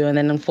in for you. And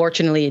then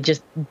unfortunately, it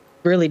just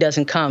really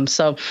doesn't come.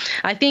 So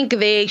I think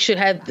they should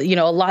have,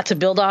 a lot to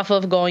build off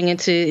of going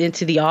into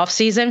the off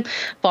season,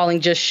 falling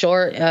just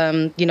short,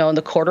 in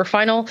the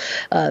quarterfinal.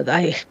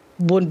 I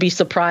wouldn't be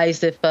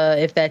surprised if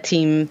that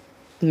team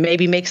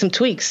maybe make some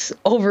tweaks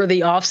over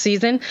the off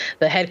season.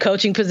 The head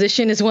coaching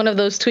position is one of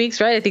those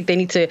tweaks, right? I think they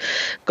need to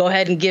go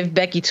ahead and give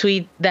Becky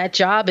Tweed that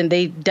job. And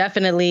they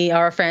definitely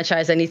are a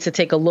franchise that needs to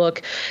take a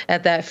look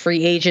at that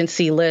free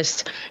agency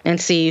list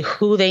and see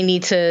who they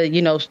need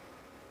to,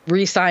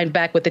 re-sign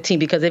back with the team,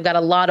 because they've got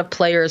a lot of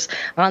players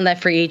on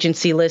that free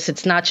agency list.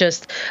 It's not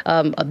just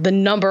the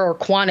number or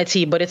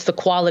quantity, but it's the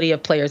quality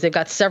of players. They've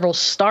got several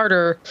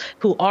starter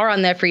who are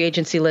on that free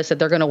agency list that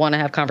they're going to want to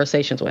have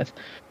conversations with.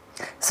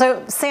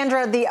 So,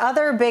 Sandra, the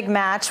other big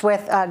match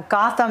with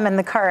Gotham and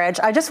the Courage,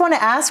 I just want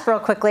to ask real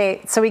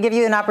quickly, so we give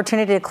you an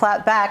opportunity to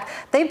clap back.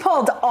 They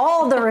pulled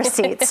all the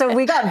receipts, so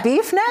we got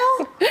beef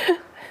now?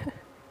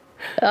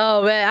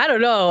 Oh, man, I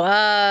don't know.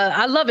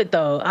 I love it,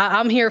 though.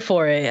 I'm here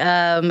for it.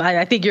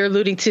 I think you're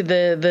alluding to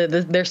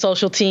their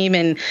social team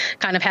and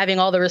kind of having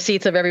all the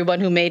receipts of everyone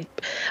who made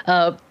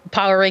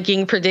power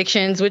ranking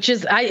predictions, which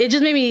is it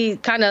just made me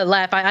kind of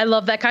laugh. I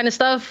love that kind of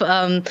stuff.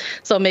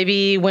 So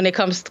maybe when it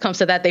comes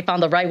to that, they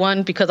found the right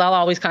one, because I'll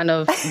always kind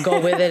of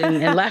go with it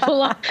and laugh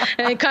along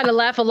and kind of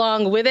laugh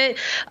along with it.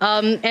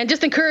 And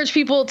just encourage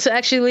people to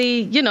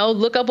actually,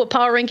 look up what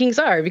power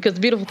rankings are, because the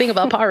beautiful thing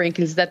about power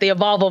rankings is that they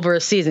evolve over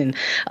a season.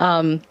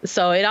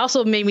 So it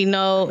also made me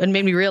know and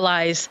made me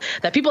realize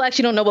that people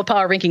actually don't know what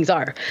power rankings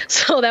are.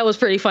 So that was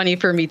pretty funny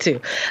for me too.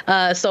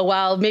 So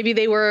while maybe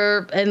they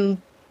were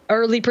an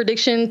early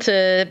prediction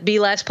to be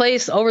last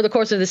place, over the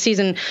course of the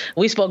season,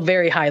 we spoke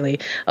very highly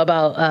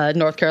about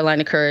North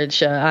Carolina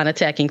Courage on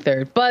attacking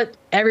third. But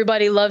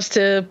everybody loves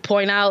to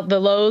point out the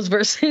lows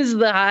versus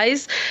the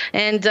highs.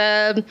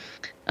 And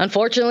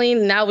unfortunately,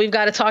 now we've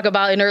got to talk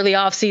about an early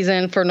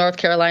offseason for North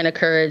Carolina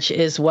Courage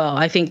as well.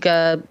 I think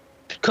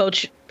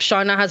Coach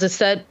Shauna has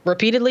said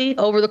repeatedly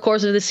over the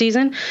course of the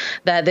season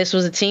that this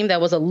was a team that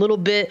was a little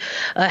bit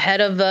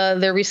ahead of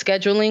their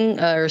rescheduling,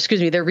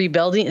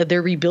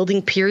 their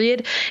rebuilding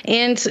period.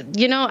 And,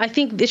 I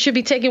think it should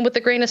be taken with a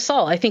grain of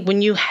salt. I think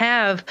when you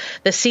have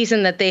the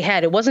season that they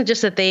had, it wasn't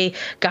just that they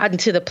got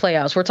into the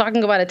playoffs. We're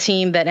talking about a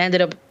team that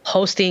ended up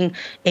hosting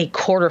a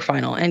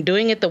quarterfinal and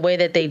doing it the way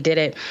that they did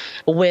it,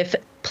 with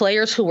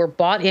players who were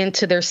bought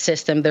into their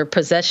system, their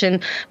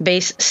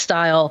possession-based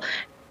style.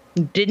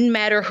 Didn't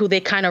matter who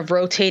they kind of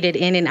rotated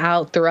in and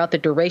out throughout the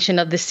duration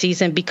of the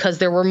season, because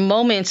there were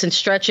moments and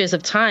stretches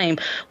of time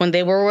when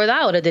they were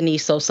without a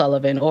Denise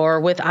O'Sullivan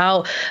or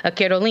without a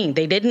Kerolin.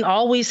 They didn't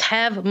always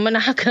have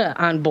Manaka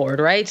on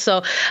board, right?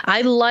 So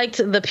I liked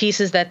the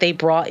pieces that they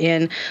brought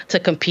in to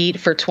compete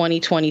for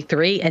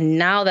 2023. And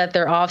now that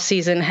their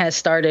offseason has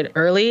started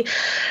early,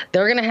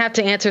 they're going to have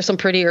to answer some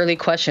pretty early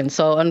questions.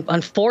 So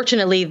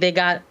unfortunately, they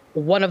got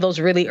one of those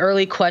really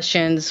early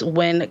questions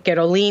when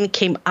Kerolin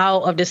came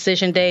out of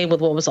decision day with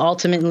what was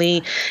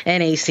ultimately an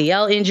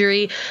ACL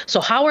injury.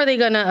 So how are they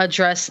going to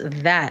address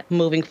that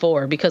moving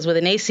forward? Because with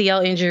an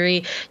ACL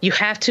injury, you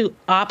have to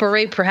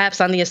operate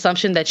perhaps on the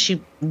assumption that she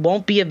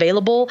won't be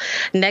available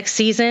next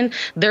season.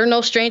 They're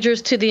no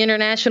strangers to the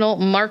international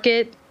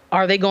market.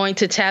 Are they going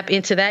to tap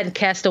into that and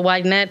cast a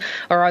wide net,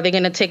 or are they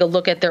going to take a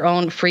look at their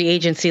own free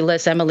agency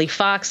list? Emily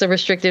Fox, a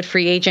restricted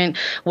free agent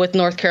with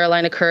North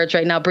Carolina Courage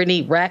right now.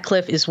 Brittany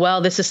Ratcliffe as well.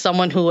 This is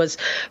someone who was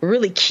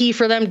really key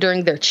for them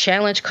during their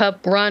Challenge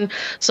Cup run.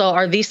 So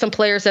are these some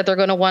players that they're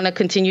going to want to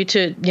continue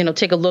to,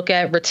 take a look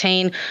at,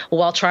 retain,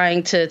 while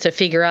trying to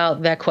figure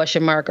out that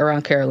question mark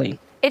around Kerolin?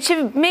 It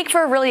should make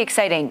for a really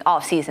exciting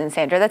offseason,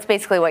 Sandra. That's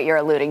basically what you're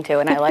alluding to,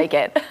 and I like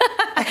it.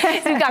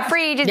 So we've got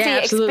free agency,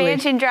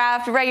 expansion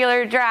draft,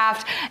 regular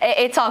draft.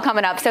 It's all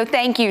coming up. So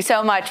thank you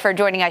so much for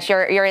joining us.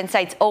 Your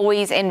insight's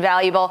always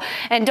invaluable.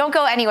 And don't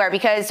go anywhere,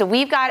 because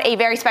we've got a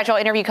very special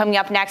interview coming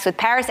up next with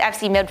Paris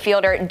FC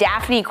midfielder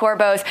Daphné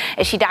Corboz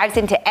as she dives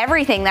into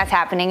everything that's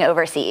happening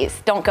overseas.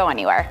 Don't go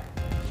anywhere.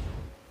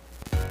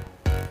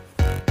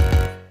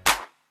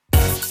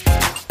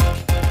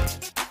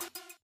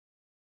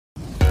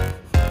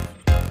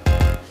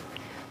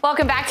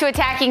 Welcome back to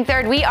Attacking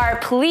Third. We are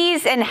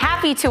pleased and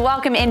happy to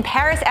welcome in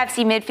Paris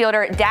FC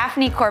midfielder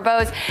Daphné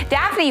Corboz.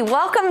 Daphné,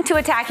 welcome to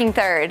Attacking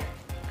Third.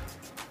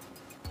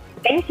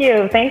 Thank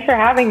you. Thanks for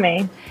having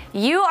me.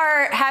 You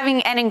are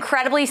having an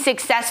incredibly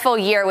successful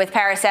year with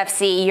Paris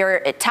FC. You're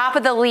at top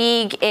of the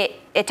league,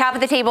 at top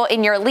of the table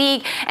in your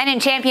league, and in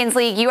Champions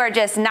League, you are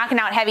just knocking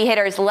out heavy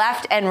hitters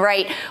left and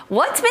right.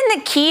 What's been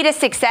the key to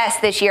success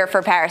this year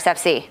for Paris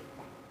FC?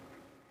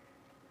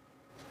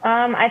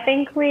 I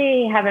think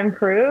we have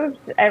improved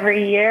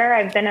every year.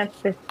 I've been at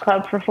this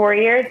club for 4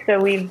 years, so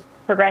we've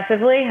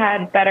progressively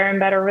had better and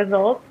better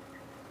results.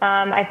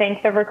 I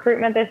think the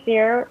recruitment this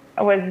year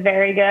was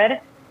very good.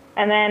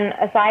 And then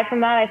aside from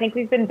that, I think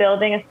we've been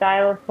building a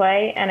style of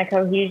play and a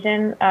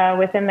cohesion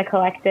within the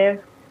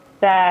collective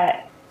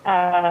that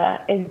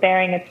is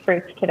bearing its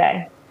fruits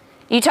today.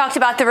 You talked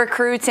about the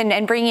recruits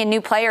and bringing in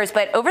new players,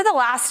 but over the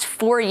last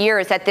 4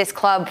 years at this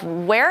club,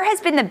 where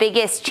has been the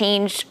biggest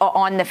change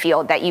on the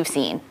field that you've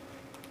seen?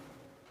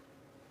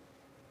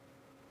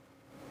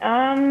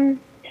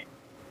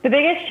 The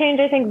biggest change,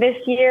 I think, this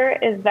year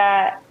is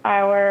that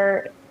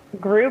our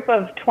group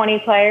of 20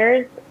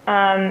 players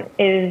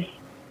is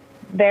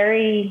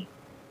very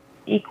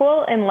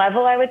equal in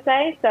level, I would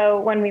say.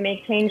 So when we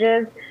make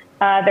changes,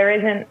 there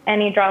isn't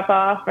any drop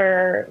off,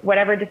 or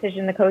whatever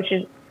decision the coach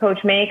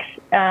makes.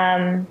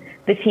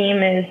 The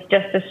team is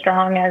just as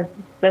strong as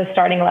the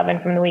starting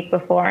 11 from the week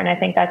before, and I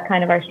think that's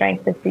kind of our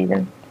strength this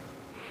season.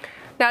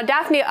 Now,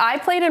 Daphné, I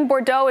played in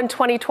Bordeaux in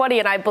 2020,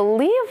 and I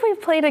believe we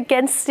played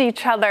against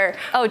each other.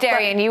 Oh,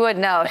 Darian, you would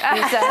know.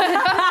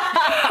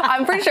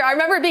 I'm pretty sure. I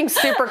remember it being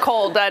super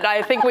cold, and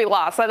I think we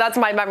lost. So that's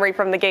my memory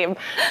from the game.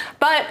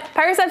 But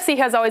Paris FC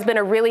has always been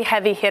a really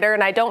heavy hitter,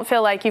 and I don't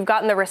feel like you've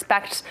gotten the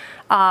respect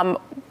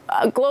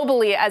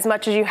globally as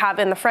much as you have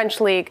in the French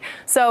league.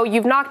 So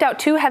you've knocked out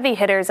 2 heavy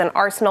hitters in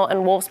Arsenal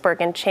and Wolfsburg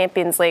in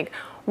Champions League.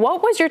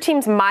 What was your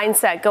team's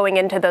mindset going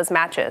into those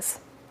matches?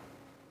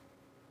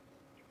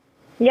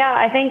 Yeah,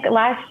 I think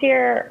last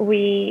year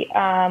we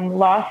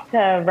lost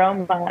to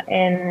Roma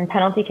in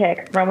penalty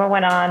kicks. Roma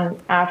went on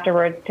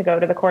afterwards to go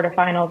to the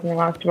quarterfinals and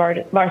lost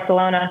to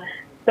Barcelona.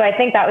 So I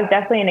think that was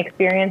definitely an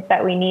experience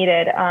that we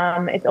needed.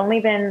 It's only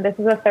been, this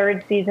is the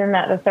third season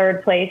that the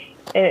third place,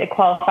 it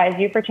qualifies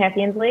you for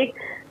Champions League.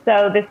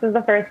 So this was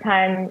the first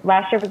time,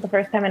 last year was the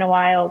first time in a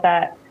while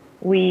that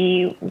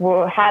we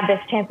had this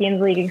Champions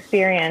League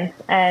experience.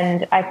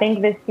 And I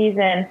think this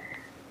season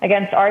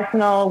against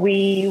Arsenal,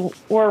 we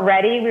were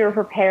ready, we were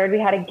prepared, we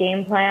had a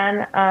game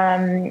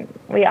plan.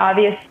 We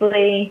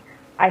obviously,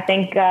 I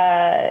think,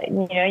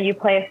 you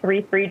play a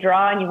 3-3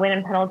 draw and you win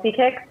in penalty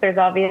kicks. There's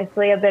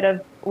obviously a bit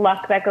of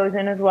luck that goes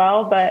in as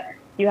well, but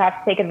you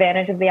have to take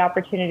advantage of the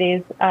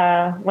opportunities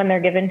when they're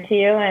given to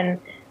you. And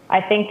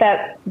I think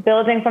that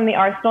building from the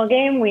Arsenal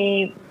game,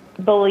 we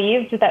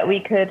believed that we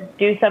could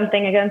do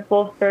something against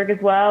Wolfsburg as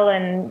well,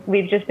 and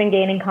we've just been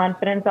gaining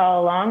confidence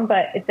all along.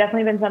 But it's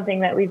definitely been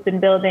something that we've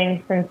been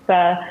building since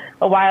a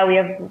while. We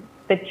have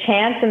the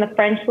chance in the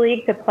French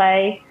league to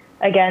play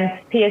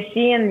against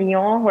PSG and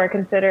Lyon, who are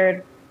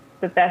considered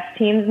the best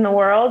teams in the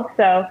world.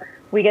 So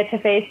we get to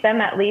face them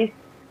at least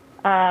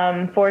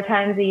 4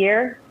 times a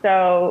year.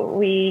 So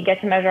we get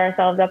to measure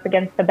ourselves up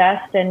against the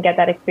best and get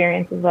that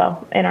experience as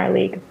well in our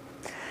league.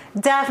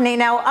 Daphne,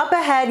 now up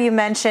ahead, you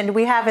mentioned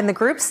we have in the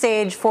group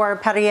stage for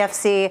Paris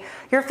FC,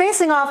 you're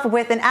facing off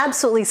with an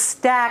absolutely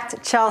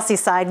stacked Chelsea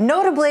side,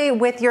 notably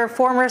with your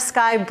former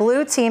Sky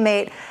Blue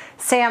teammate,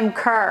 Sam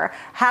Kerr.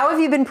 How have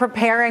you been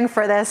preparing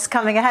for this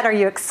coming ahead? Are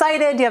you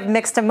excited? Do you have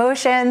mixed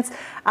emotions?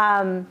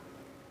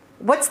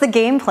 What's the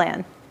game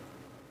plan?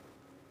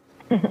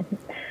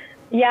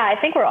 Yeah, I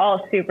think we're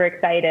all super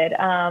excited.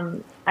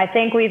 I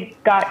think we've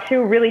got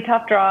 2 really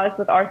tough draws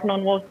with Arsenal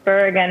and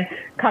Wolfsburg, and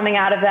coming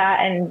out of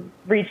that and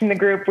reaching the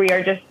group, we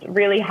are just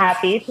really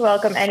happy to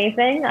welcome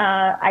anything.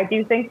 I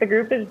do think the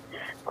group is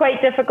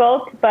quite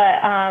difficult,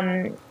 but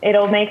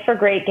it'll make for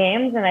great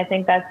games, and I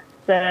think that's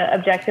the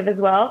objective as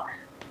well.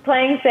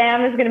 Playing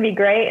Sam is going to be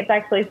great. It's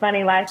actually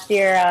funny, last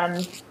year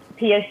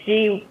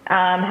PSG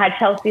had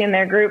Chelsea in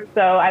their group,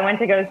 so I went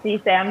to go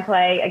see Sam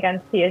play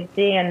against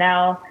PSG, and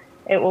now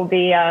it will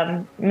be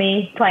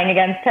me playing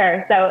against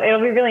her. So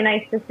it'll be really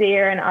nice to see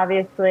her, and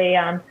obviously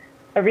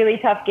a really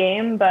tough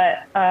game,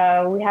 but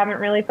we haven't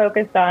really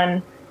focused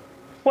on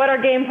what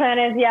our game plan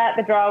is yet.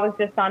 The draw was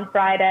just on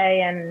Friday,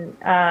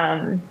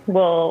 and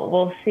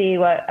we'll see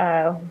what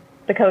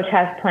the coach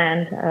has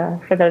planned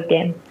for those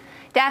games.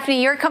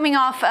 Daphne, you're coming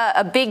off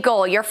a big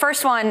goal, your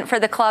first one for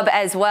the club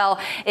as well.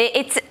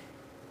 It's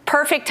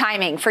perfect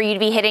timing for you to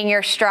be hitting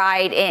your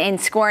stride in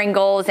scoring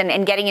goals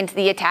and getting into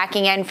the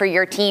attacking end for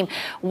your team.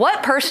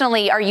 What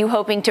personally are you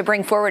hoping to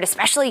bring forward,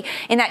 especially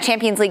in that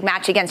Champions League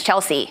match against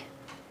Chelsea?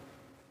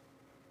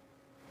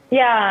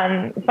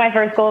 Yeah, it's my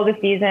first goal of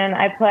the season.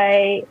 I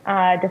play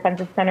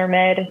defensive center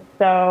mid,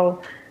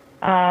 so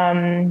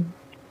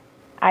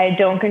I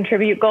don't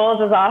contribute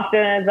goals as often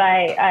as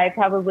I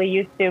probably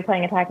used to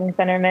playing attacking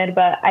center mid,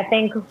 but I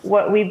think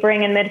what we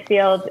bring in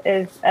midfield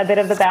is a bit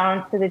of the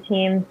balance to the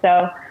team.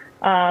 So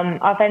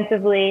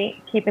offensively,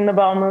 keeping the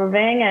ball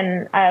moving,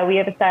 and we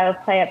have a style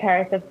of play at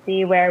Paris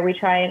FC where we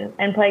try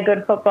and play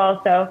good football.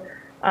 So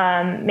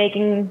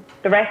making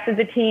the rest of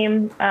the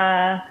team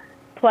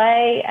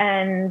play,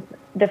 and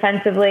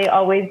defensively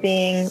always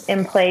being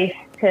in place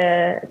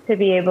to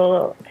be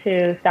able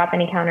to stop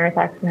any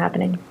counterattacks from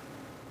happening.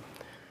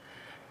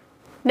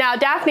 Now,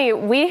 Daphne,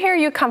 we hear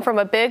you come from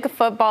a big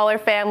footballer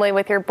family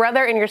with your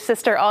brother and your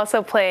sister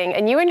also playing,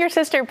 and you and your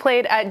sister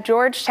played at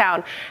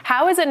Georgetown.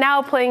 How is it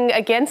now playing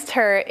against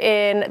her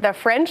in the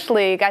French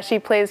league as she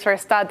plays for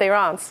Stade de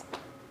Reims?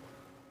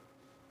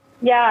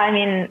 Yeah, I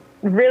mean,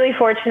 really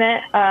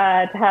fortunate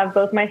to have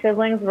both my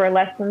siblings. We're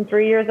less than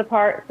 3 years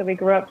apart, so we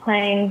grew up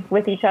playing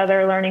with each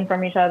other, learning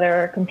from each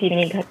other,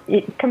 competing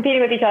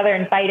with each other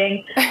and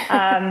fighting.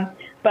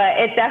 But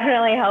it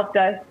definitely helped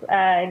us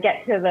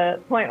get to the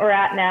point we're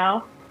at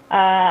now.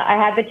 I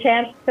had the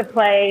chance to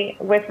play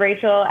with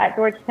Rachel at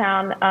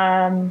Georgetown,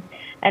 and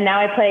now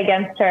I play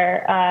against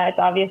her. It's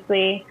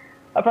obviously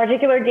a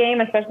particular game,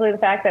 especially the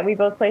fact that we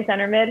both play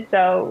center mid,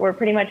 so we're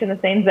pretty much in the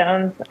same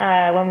zones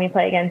when we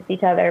play against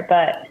each other.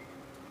 But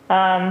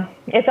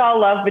it's all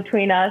love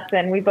between us,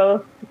 and we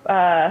both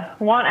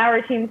want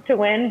our teams to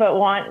win, but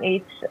want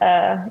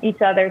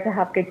each other to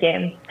have good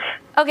games.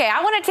 Okay,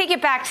 I want to take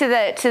it back to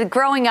the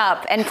growing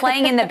up and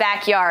playing in the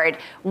backyard.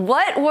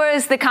 What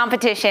was the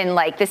competition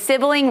like, the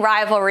sibling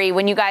rivalry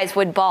when you guys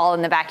would ball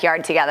in the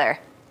backyard together?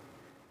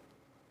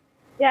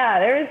 Yeah,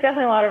 there was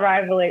definitely a lot of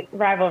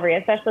rivalry,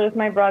 especially with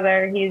my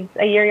brother. He's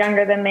a year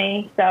younger than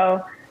me,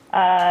 so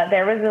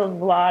there was a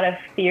lot of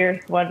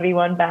fierce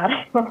 1v1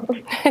 battles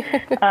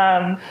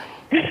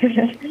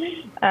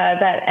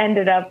that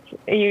ended up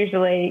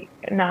usually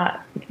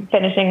not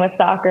finishing with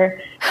soccer.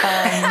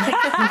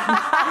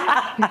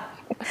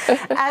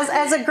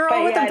 As a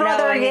girl with a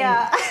brother,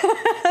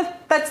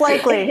 that's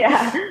likely.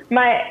 Yeah,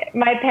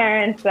 my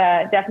parents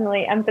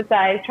definitely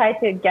tried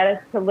to get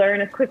us to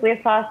learn as quickly as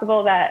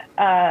possible that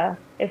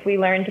if we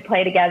learned to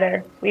play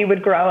together, we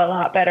would grow a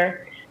lot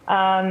better.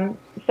 So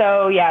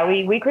So yeah,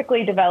 we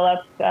quickly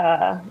developed,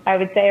 I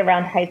would say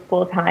around high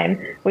school time,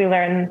 we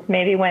learned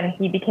maybe when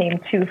he became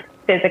too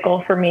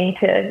physical for me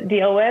to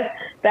deal with,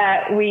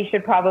 that we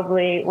should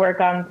probably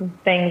work on some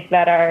things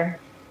that are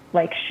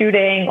like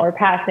shooting or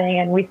passing.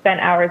 And we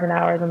spent hours and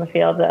hours on the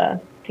field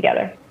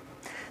together.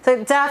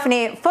 So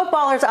Daphne,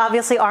 footballers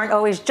obviously aren't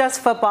always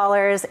just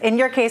footballers. In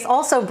your case,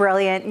 also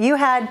brilliant. You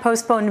had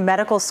postponed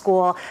medical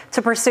school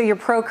to pursue your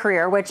pro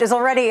career, which is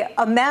already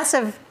a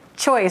massive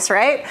choice,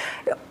 right?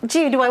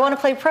 Gee, do I want to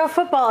play pro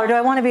football or do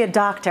I want to be a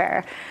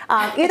doctor?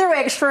 Either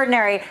way,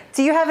 extraordinary.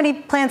 Do you have any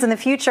plans in the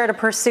future to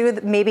pursue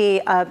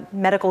maybe a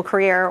medical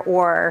career,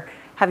 or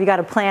have you got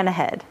a plan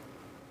ahead?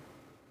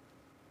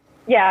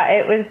 Yeah,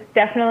 it was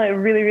definitely a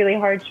really, really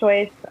hard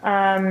choice.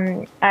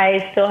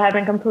 I still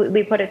haven't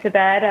completely put it to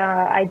bed.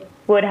 I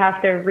would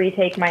have to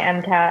retake my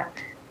MCAT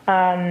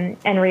and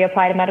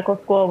reapply to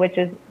medical school, which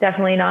is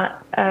definitely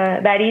not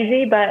that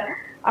easy. But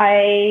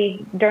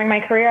during my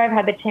career, I've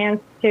had the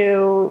chance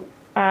to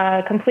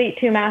complete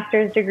 2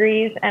 master's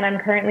degrees, and I'm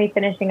currently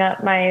finishing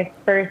up my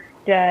first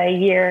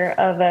year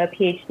of a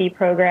PhD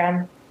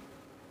program.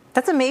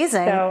 That's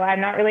amazing. So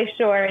I'm not really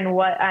sure in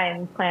what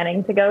I'm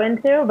planning to go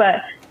into,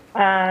 but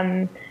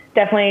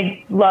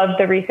definitely love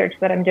the research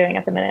that I'm doing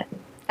at the minute.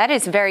 That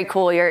is very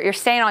cool. You're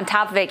staying on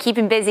top of it,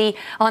 keeping busy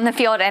on the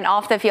field and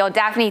off the field.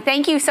 Daphne,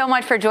 thank you so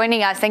much for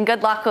joining us, and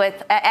good luck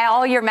with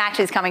all your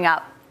matches coming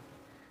up.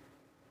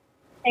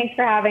 Thanks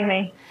for having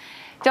me.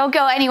 Don't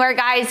go anywhere,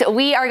 guys.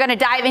 We are going to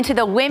dive into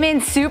the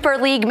Women's Super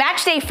League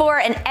Match Day 4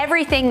 and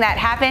everything that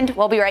happened.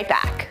 We'll be right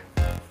back.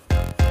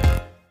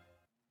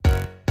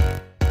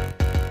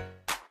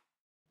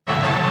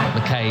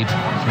 McCabe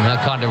from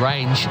her kind of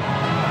range.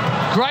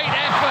 Great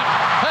effort,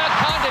 her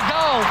kind of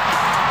goal.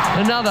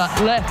 Another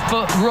left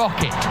foot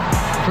rocket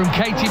from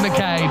Katie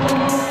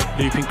McCabe.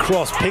 Looping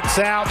cross, picks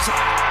out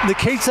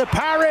Nikita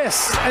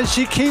Paris, and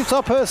she keeps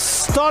up her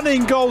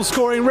stunning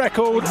goal-scoring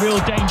record. Real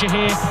danger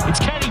here. It's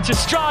Kelly to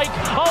strike.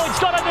 Oh, it's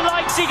gone under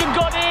Leipzig and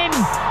gone in.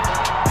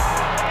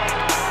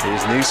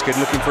 Here's Newskin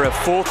looking for a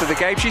 4th of the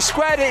game. She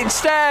squared it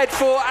instead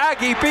for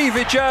Aggie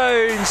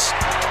Beaver-Jones.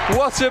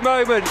 What a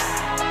moment.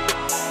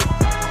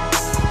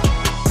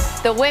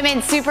 The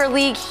Women's Super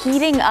League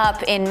heating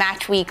up in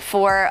match week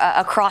 4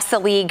 across the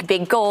league.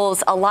 Big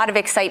goals, a lot of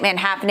excitement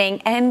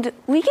happening, and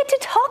we get to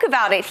talk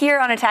about it here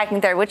on Attacking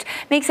Third, which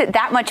makes it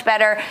that much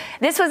better.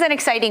 This was an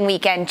exciting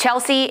weekend.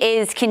 Chelsea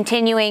is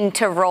continuing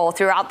to roll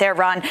throughout their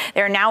run.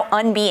 They're now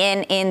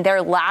unbeaten in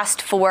their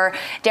last 4.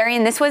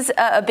 Darian, this was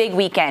a big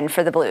weekend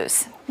for the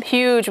Blues.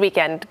 Huge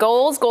weekend.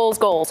 Goals, goals,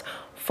 goals.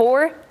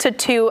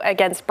 4-2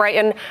 against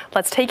Brighton.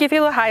 Let's take you through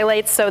the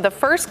highlights. So the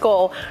first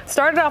goal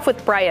started off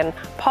with Brighton.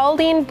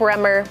 Pauline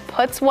Bremer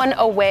puts one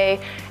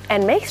away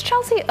and makes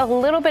Chelsea a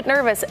little bit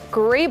nervous.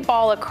 Great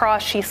ball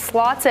across. She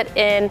slots it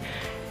in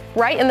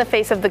right in the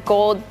face of the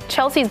goal.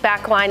 Chelsea's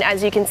back line,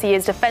 as you can see,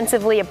 is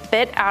defensively a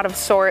bit out of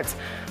sorts,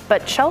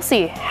 but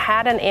Chelsea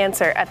had an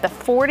answer at the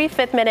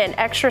 45th minute in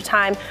extra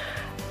time.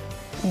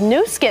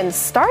 Newskin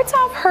starts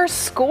off her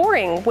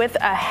scoring with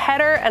a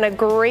header and a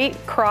great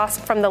cross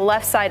from the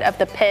left side of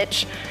the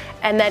pitch.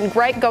 And then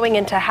right going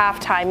into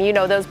halftime, you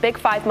know, those big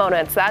 5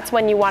 moments, that's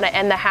when you want to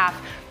end the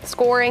half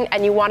scoring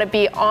and you want to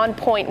be on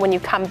point when you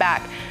come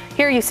back.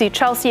 Here you see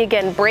Chelsea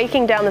again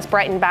breaking down this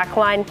Brighton back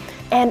line.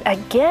 And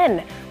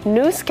again,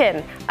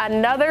 Newskin,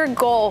 another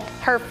goal.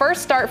 Her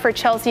first start for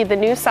Chelsea, the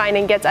new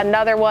signing, gets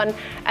another one.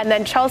 And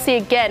then Chelsea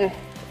again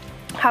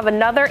have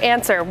another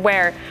answer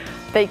where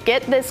they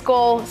get this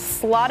goal,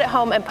 slot it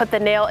home, and put the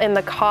nail in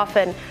the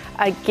coffin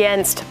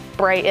against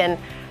Brighton.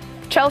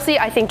 Chelsea,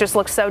 I think, just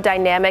looks so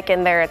dynamic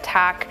in their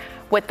attack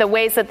with the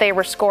ways that they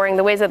were scoring,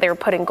 the ways that they were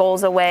putting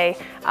goals away.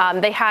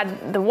 They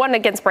had the one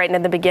against Brighton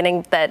in the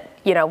beginning that,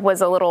 you know,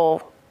 was a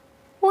little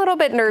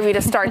bit nervy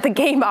to start the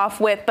game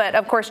off with, but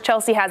of course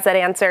Chelsea has that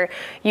answer.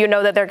 You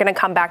know that they're going to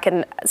come back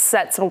and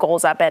set some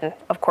goals up, and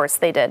of course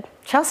they did.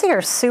 Chelsea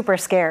are super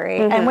scary.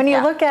 Mm-hmm. And when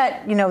you look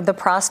at, you know, the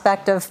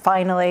prospect of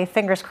finally,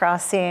 fingers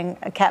crossed, seeing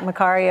a Cat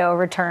Macario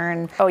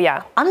return. Oh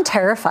yeah. I'm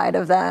terrified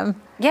of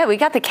them. Yeah, we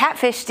got the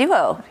catfish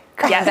duo.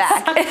 Yes.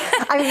 Back.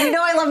 I mean, you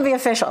know I love to be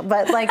official,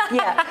 but like,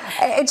 yeah,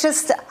 it's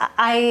just,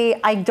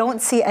 I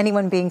don't see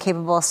anyone being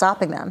capable of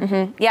stopping them.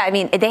 Mm-hmm. Yeah, I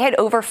mean, they had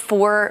over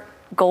 4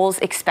 goals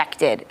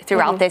expected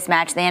throughout this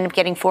match. They end up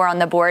getting 4 on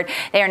the board.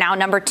 They are now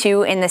number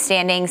 2 in the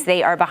standings.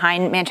 They are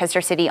behind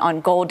Manchester City on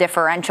goal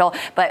differential,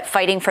 but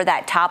fighting for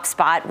that top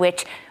spot,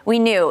 which we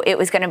knew it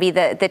was going to be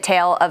the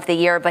tale of the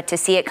year, but to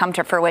see it come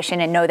to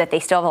fruition and know that they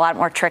still have a lot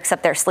more tricks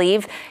up their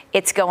sleeve,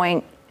 it's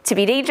going to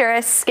be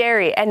dangerous.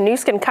 Scary. And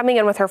Newskin coming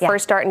in with her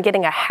first start and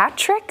getting a hat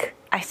trick.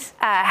 A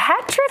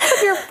hat trick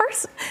with your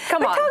first?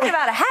 Come on. We're talking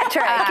about a hat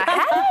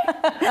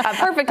trick. A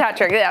perfect hat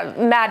trick. Yeah,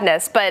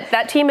 madness. But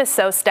that team is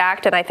so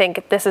stacked, and I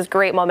think this is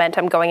great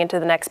momentum going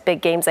into the next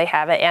big games they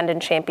have and in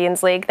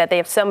Champions League, that they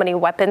have so many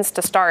weapons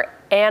to start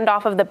and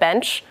off of the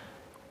bench.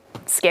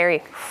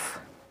 Scary.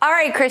 All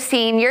right,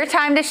 Christine, your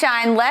time to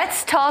shine.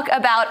 Let's talk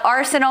about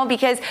Arsenal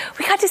because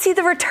we got to see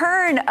the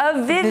return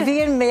of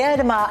Vivianne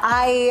Miedema.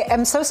 I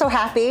am so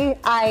happy.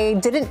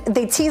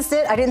 They teased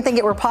it. I didn't think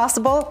it were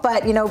possible,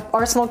 but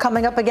Arsenal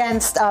coming up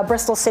against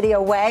Bristol City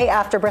away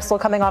after Bristol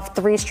coming off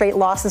 3 straight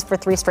losses for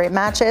 3 straight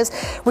matches.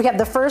 We have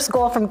the first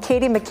goal from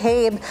Katie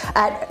McCabe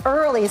at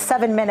early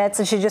 7 minutes,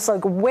 and she just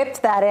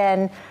whipped that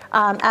in.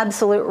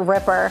 Absolute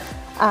ripper.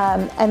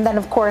 And then,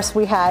 of course,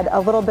 we had a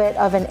little bit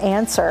of an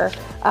answer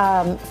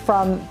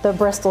from the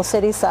Bristol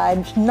City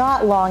side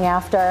not long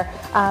after.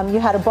 You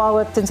had a ball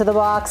whipped into the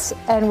box,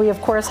 and we,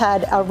 of course,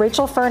 had a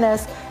Rachel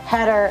Furness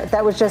header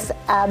that was just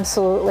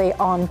absolutely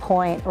on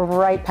point,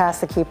 right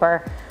past the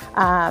keeper.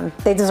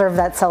 They deserve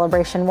that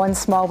celebration. One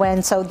small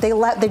win. So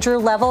they drew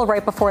level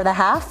right before the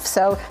half,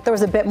 so there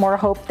was a bit more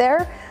hope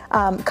there.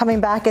 Coming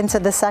back into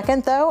the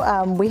second,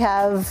 though, we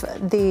have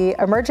the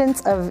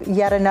emergence of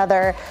yet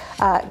another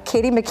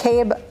Katie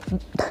McCabe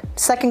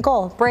second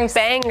goal. Brace.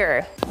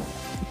 Banger.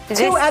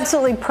 2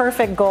 absolutely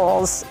perfect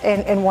goals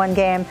in one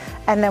game,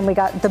 and then we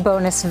got the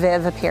bonus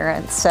Viv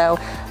appearance. So,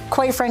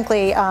 quite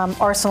frankly,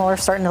 Arsenal are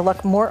starting to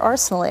look more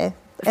Arsenal-y.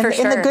 In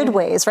the good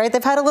ways, right?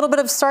 They've had a little bit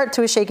of start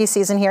to a shaky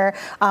season here.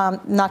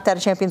 Knocked out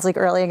of Champions League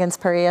early against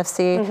Paris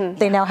FC. Mm-hmm.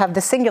 They now have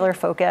the singular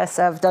focus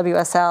of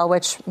WSL,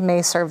 which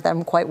may serve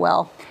them quite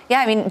well. Yeah,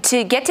 I mean,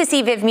 to get to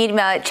see Viv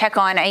Miedema check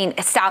on,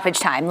 stoppage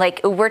time.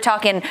 We're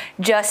talking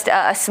just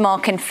a small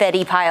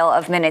confetti pile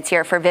of minutes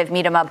here for Viv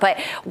Miedema. But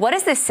what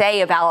does this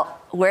say about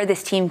where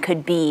this team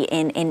could be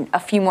in a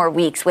few more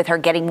weeks with her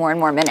getting more and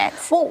more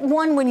minutes? Well,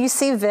 one, when you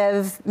see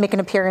Viv make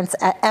an appearance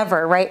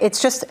ever, right,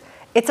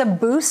 it's a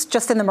boost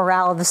just in the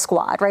morale of the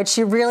squad, right?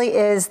 She really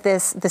is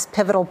this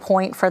pivotal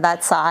point for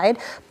that side.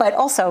 But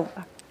also,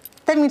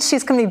 that means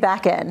she's going to be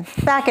back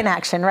in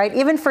action, right?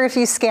 Even for a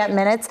few scant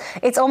minutes,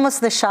 it's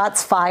almost the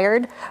shots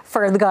fired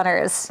for the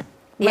Gunners.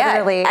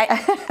 Literally.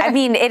 Yeah, I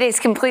mean, it is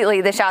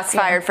completely the shots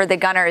fired for the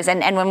Gunners.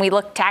 And when we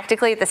look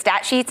tactically at the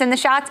stat sheets and the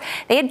shots,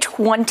 they had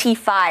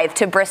 25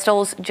 to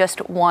Bristol's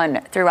just 1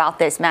 throughout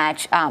this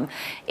match.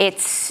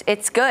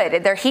 It's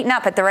good. They're heating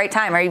up at the right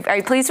time. Are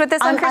you pleased with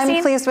this one, Christine?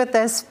 I'm pleased with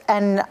this,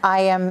 and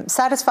I am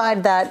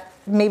satisfied that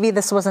maybe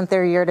this wasn't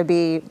their year to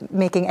be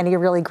making any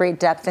really great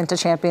depth into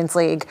Champions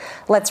League.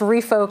 Let's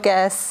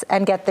refocus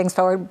and get things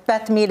forward.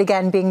 Beth Mead,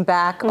 again, being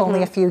back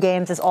only a few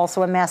games is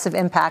also a massive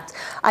impact.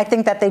 I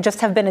think that they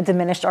just have been a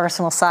diminished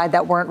Arsenal side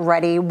that weren't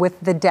ready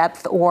with the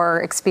depth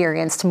or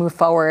experience to move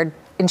forward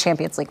in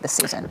Champions League this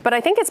season. But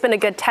I think it's been a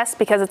good test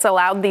because it's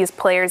allowed these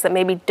players that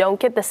maybe don't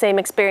get the same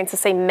experience, the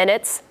same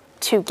minutes,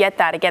 to get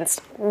that against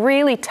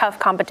really tough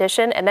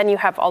competition. And then you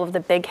have all of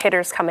the big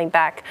hitters coming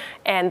back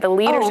and the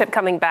leadership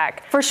coming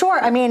back. For sure.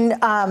 I mean,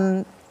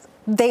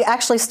 they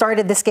actually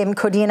started this game.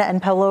 Kodina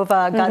and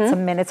Pelova got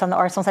some minutes on the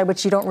Arsenal side,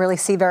 which you don't really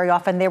see very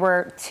often. They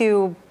were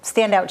 2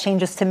 standout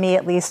changes to me,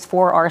 at least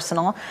for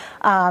Arsenal,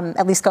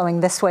 at least going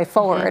this way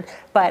forward.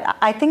 But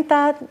I think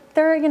that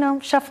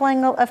they're,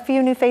 shuffling a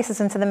few new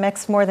faces into the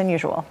mix more than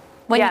usual.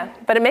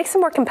 But it makes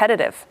them more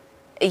competitive.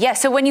 Yeah,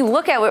 so when you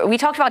look at, we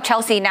talked about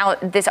Chelsea, now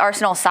this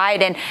Arsenal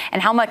side, and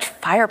how much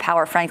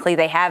firepower, frankly,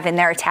 they have in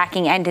their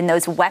attacking end and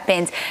those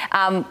weapons.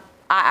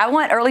 I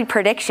want early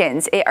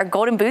predictions. Are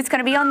Golden Boots going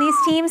to be on these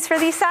teams for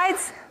these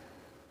sides?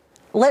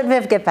 Let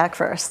Viv get back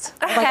first.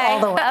 Okay. All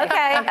the way.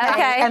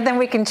 Okay. And then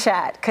we can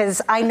chat, because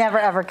I never,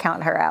 ever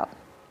count her out.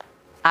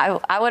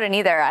 I wouldn't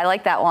either. I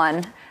like that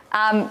one.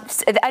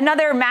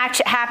 Another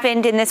match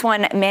happened in this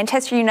one,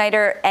 Manchester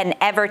United and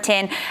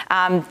Everton.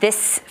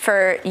 This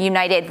for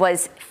United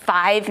was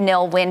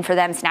 5-0 win for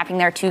them, snapping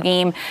their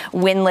 2-game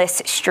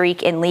winless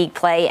streak in league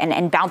play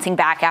and bouncing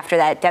back after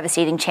that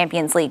devastating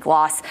Champions League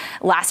loss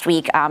last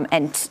week.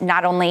 And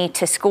not only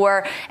to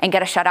score and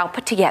get a shutout,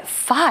 but to get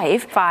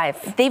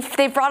 5.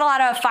 They've brought a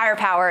lot of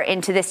firepower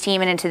into this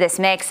team and into this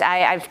mix.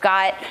 I've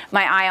got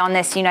my eye on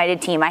this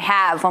United team. I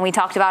have. When we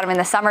talked about them in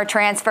the summer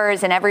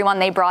transfers and everyone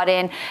they brought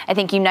in, I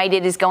think United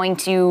is going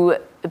to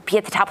be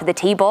at the top of the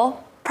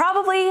table,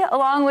 probably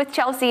along with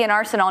Chelsea and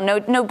Arsenal.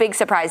 No big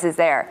surprises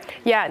there.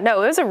 Yeah,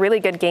 no, it was a really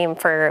good game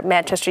for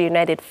Manchester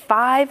United.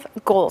 5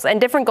 goals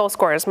and different goal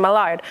scorers.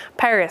 Mallard,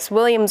 Paris,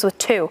 Williams with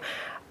 2.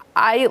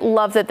 I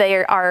love that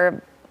they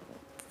are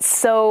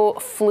so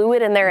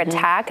fluid in their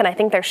attack, and I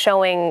think they're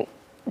showing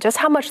just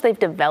how much they've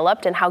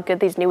developed and how good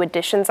these new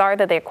additions are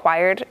that they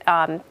acquired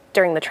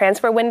during the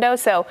transfer window.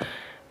 So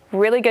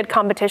really good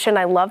competition.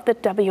 I love the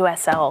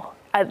WSL.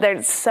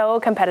 They're so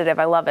competitive.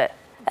 I love it.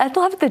 I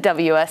love the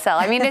WSL.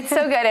 I mean, it's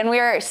so good, and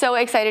we're so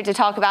excited to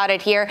talk about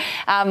it here.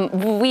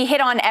 We hit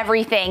on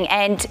everything,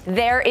 and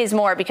there is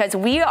more because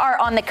we are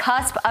on the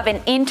cusp of an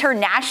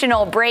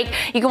international break.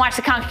 You can watch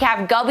the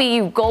CONCACAF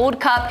W Gold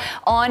Cup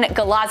on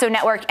Golazo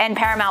Network and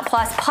Paramount+.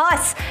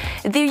 Plus,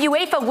 the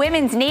UEFA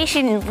Women's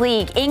Nations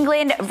League,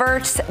 England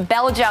versus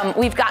Belgium.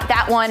 We've got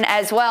that one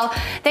as well.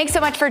 Thanks so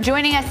much for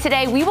joining us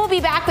today. We will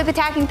be back with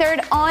Attacking Third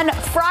on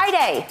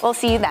Friday. We'll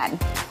see you then.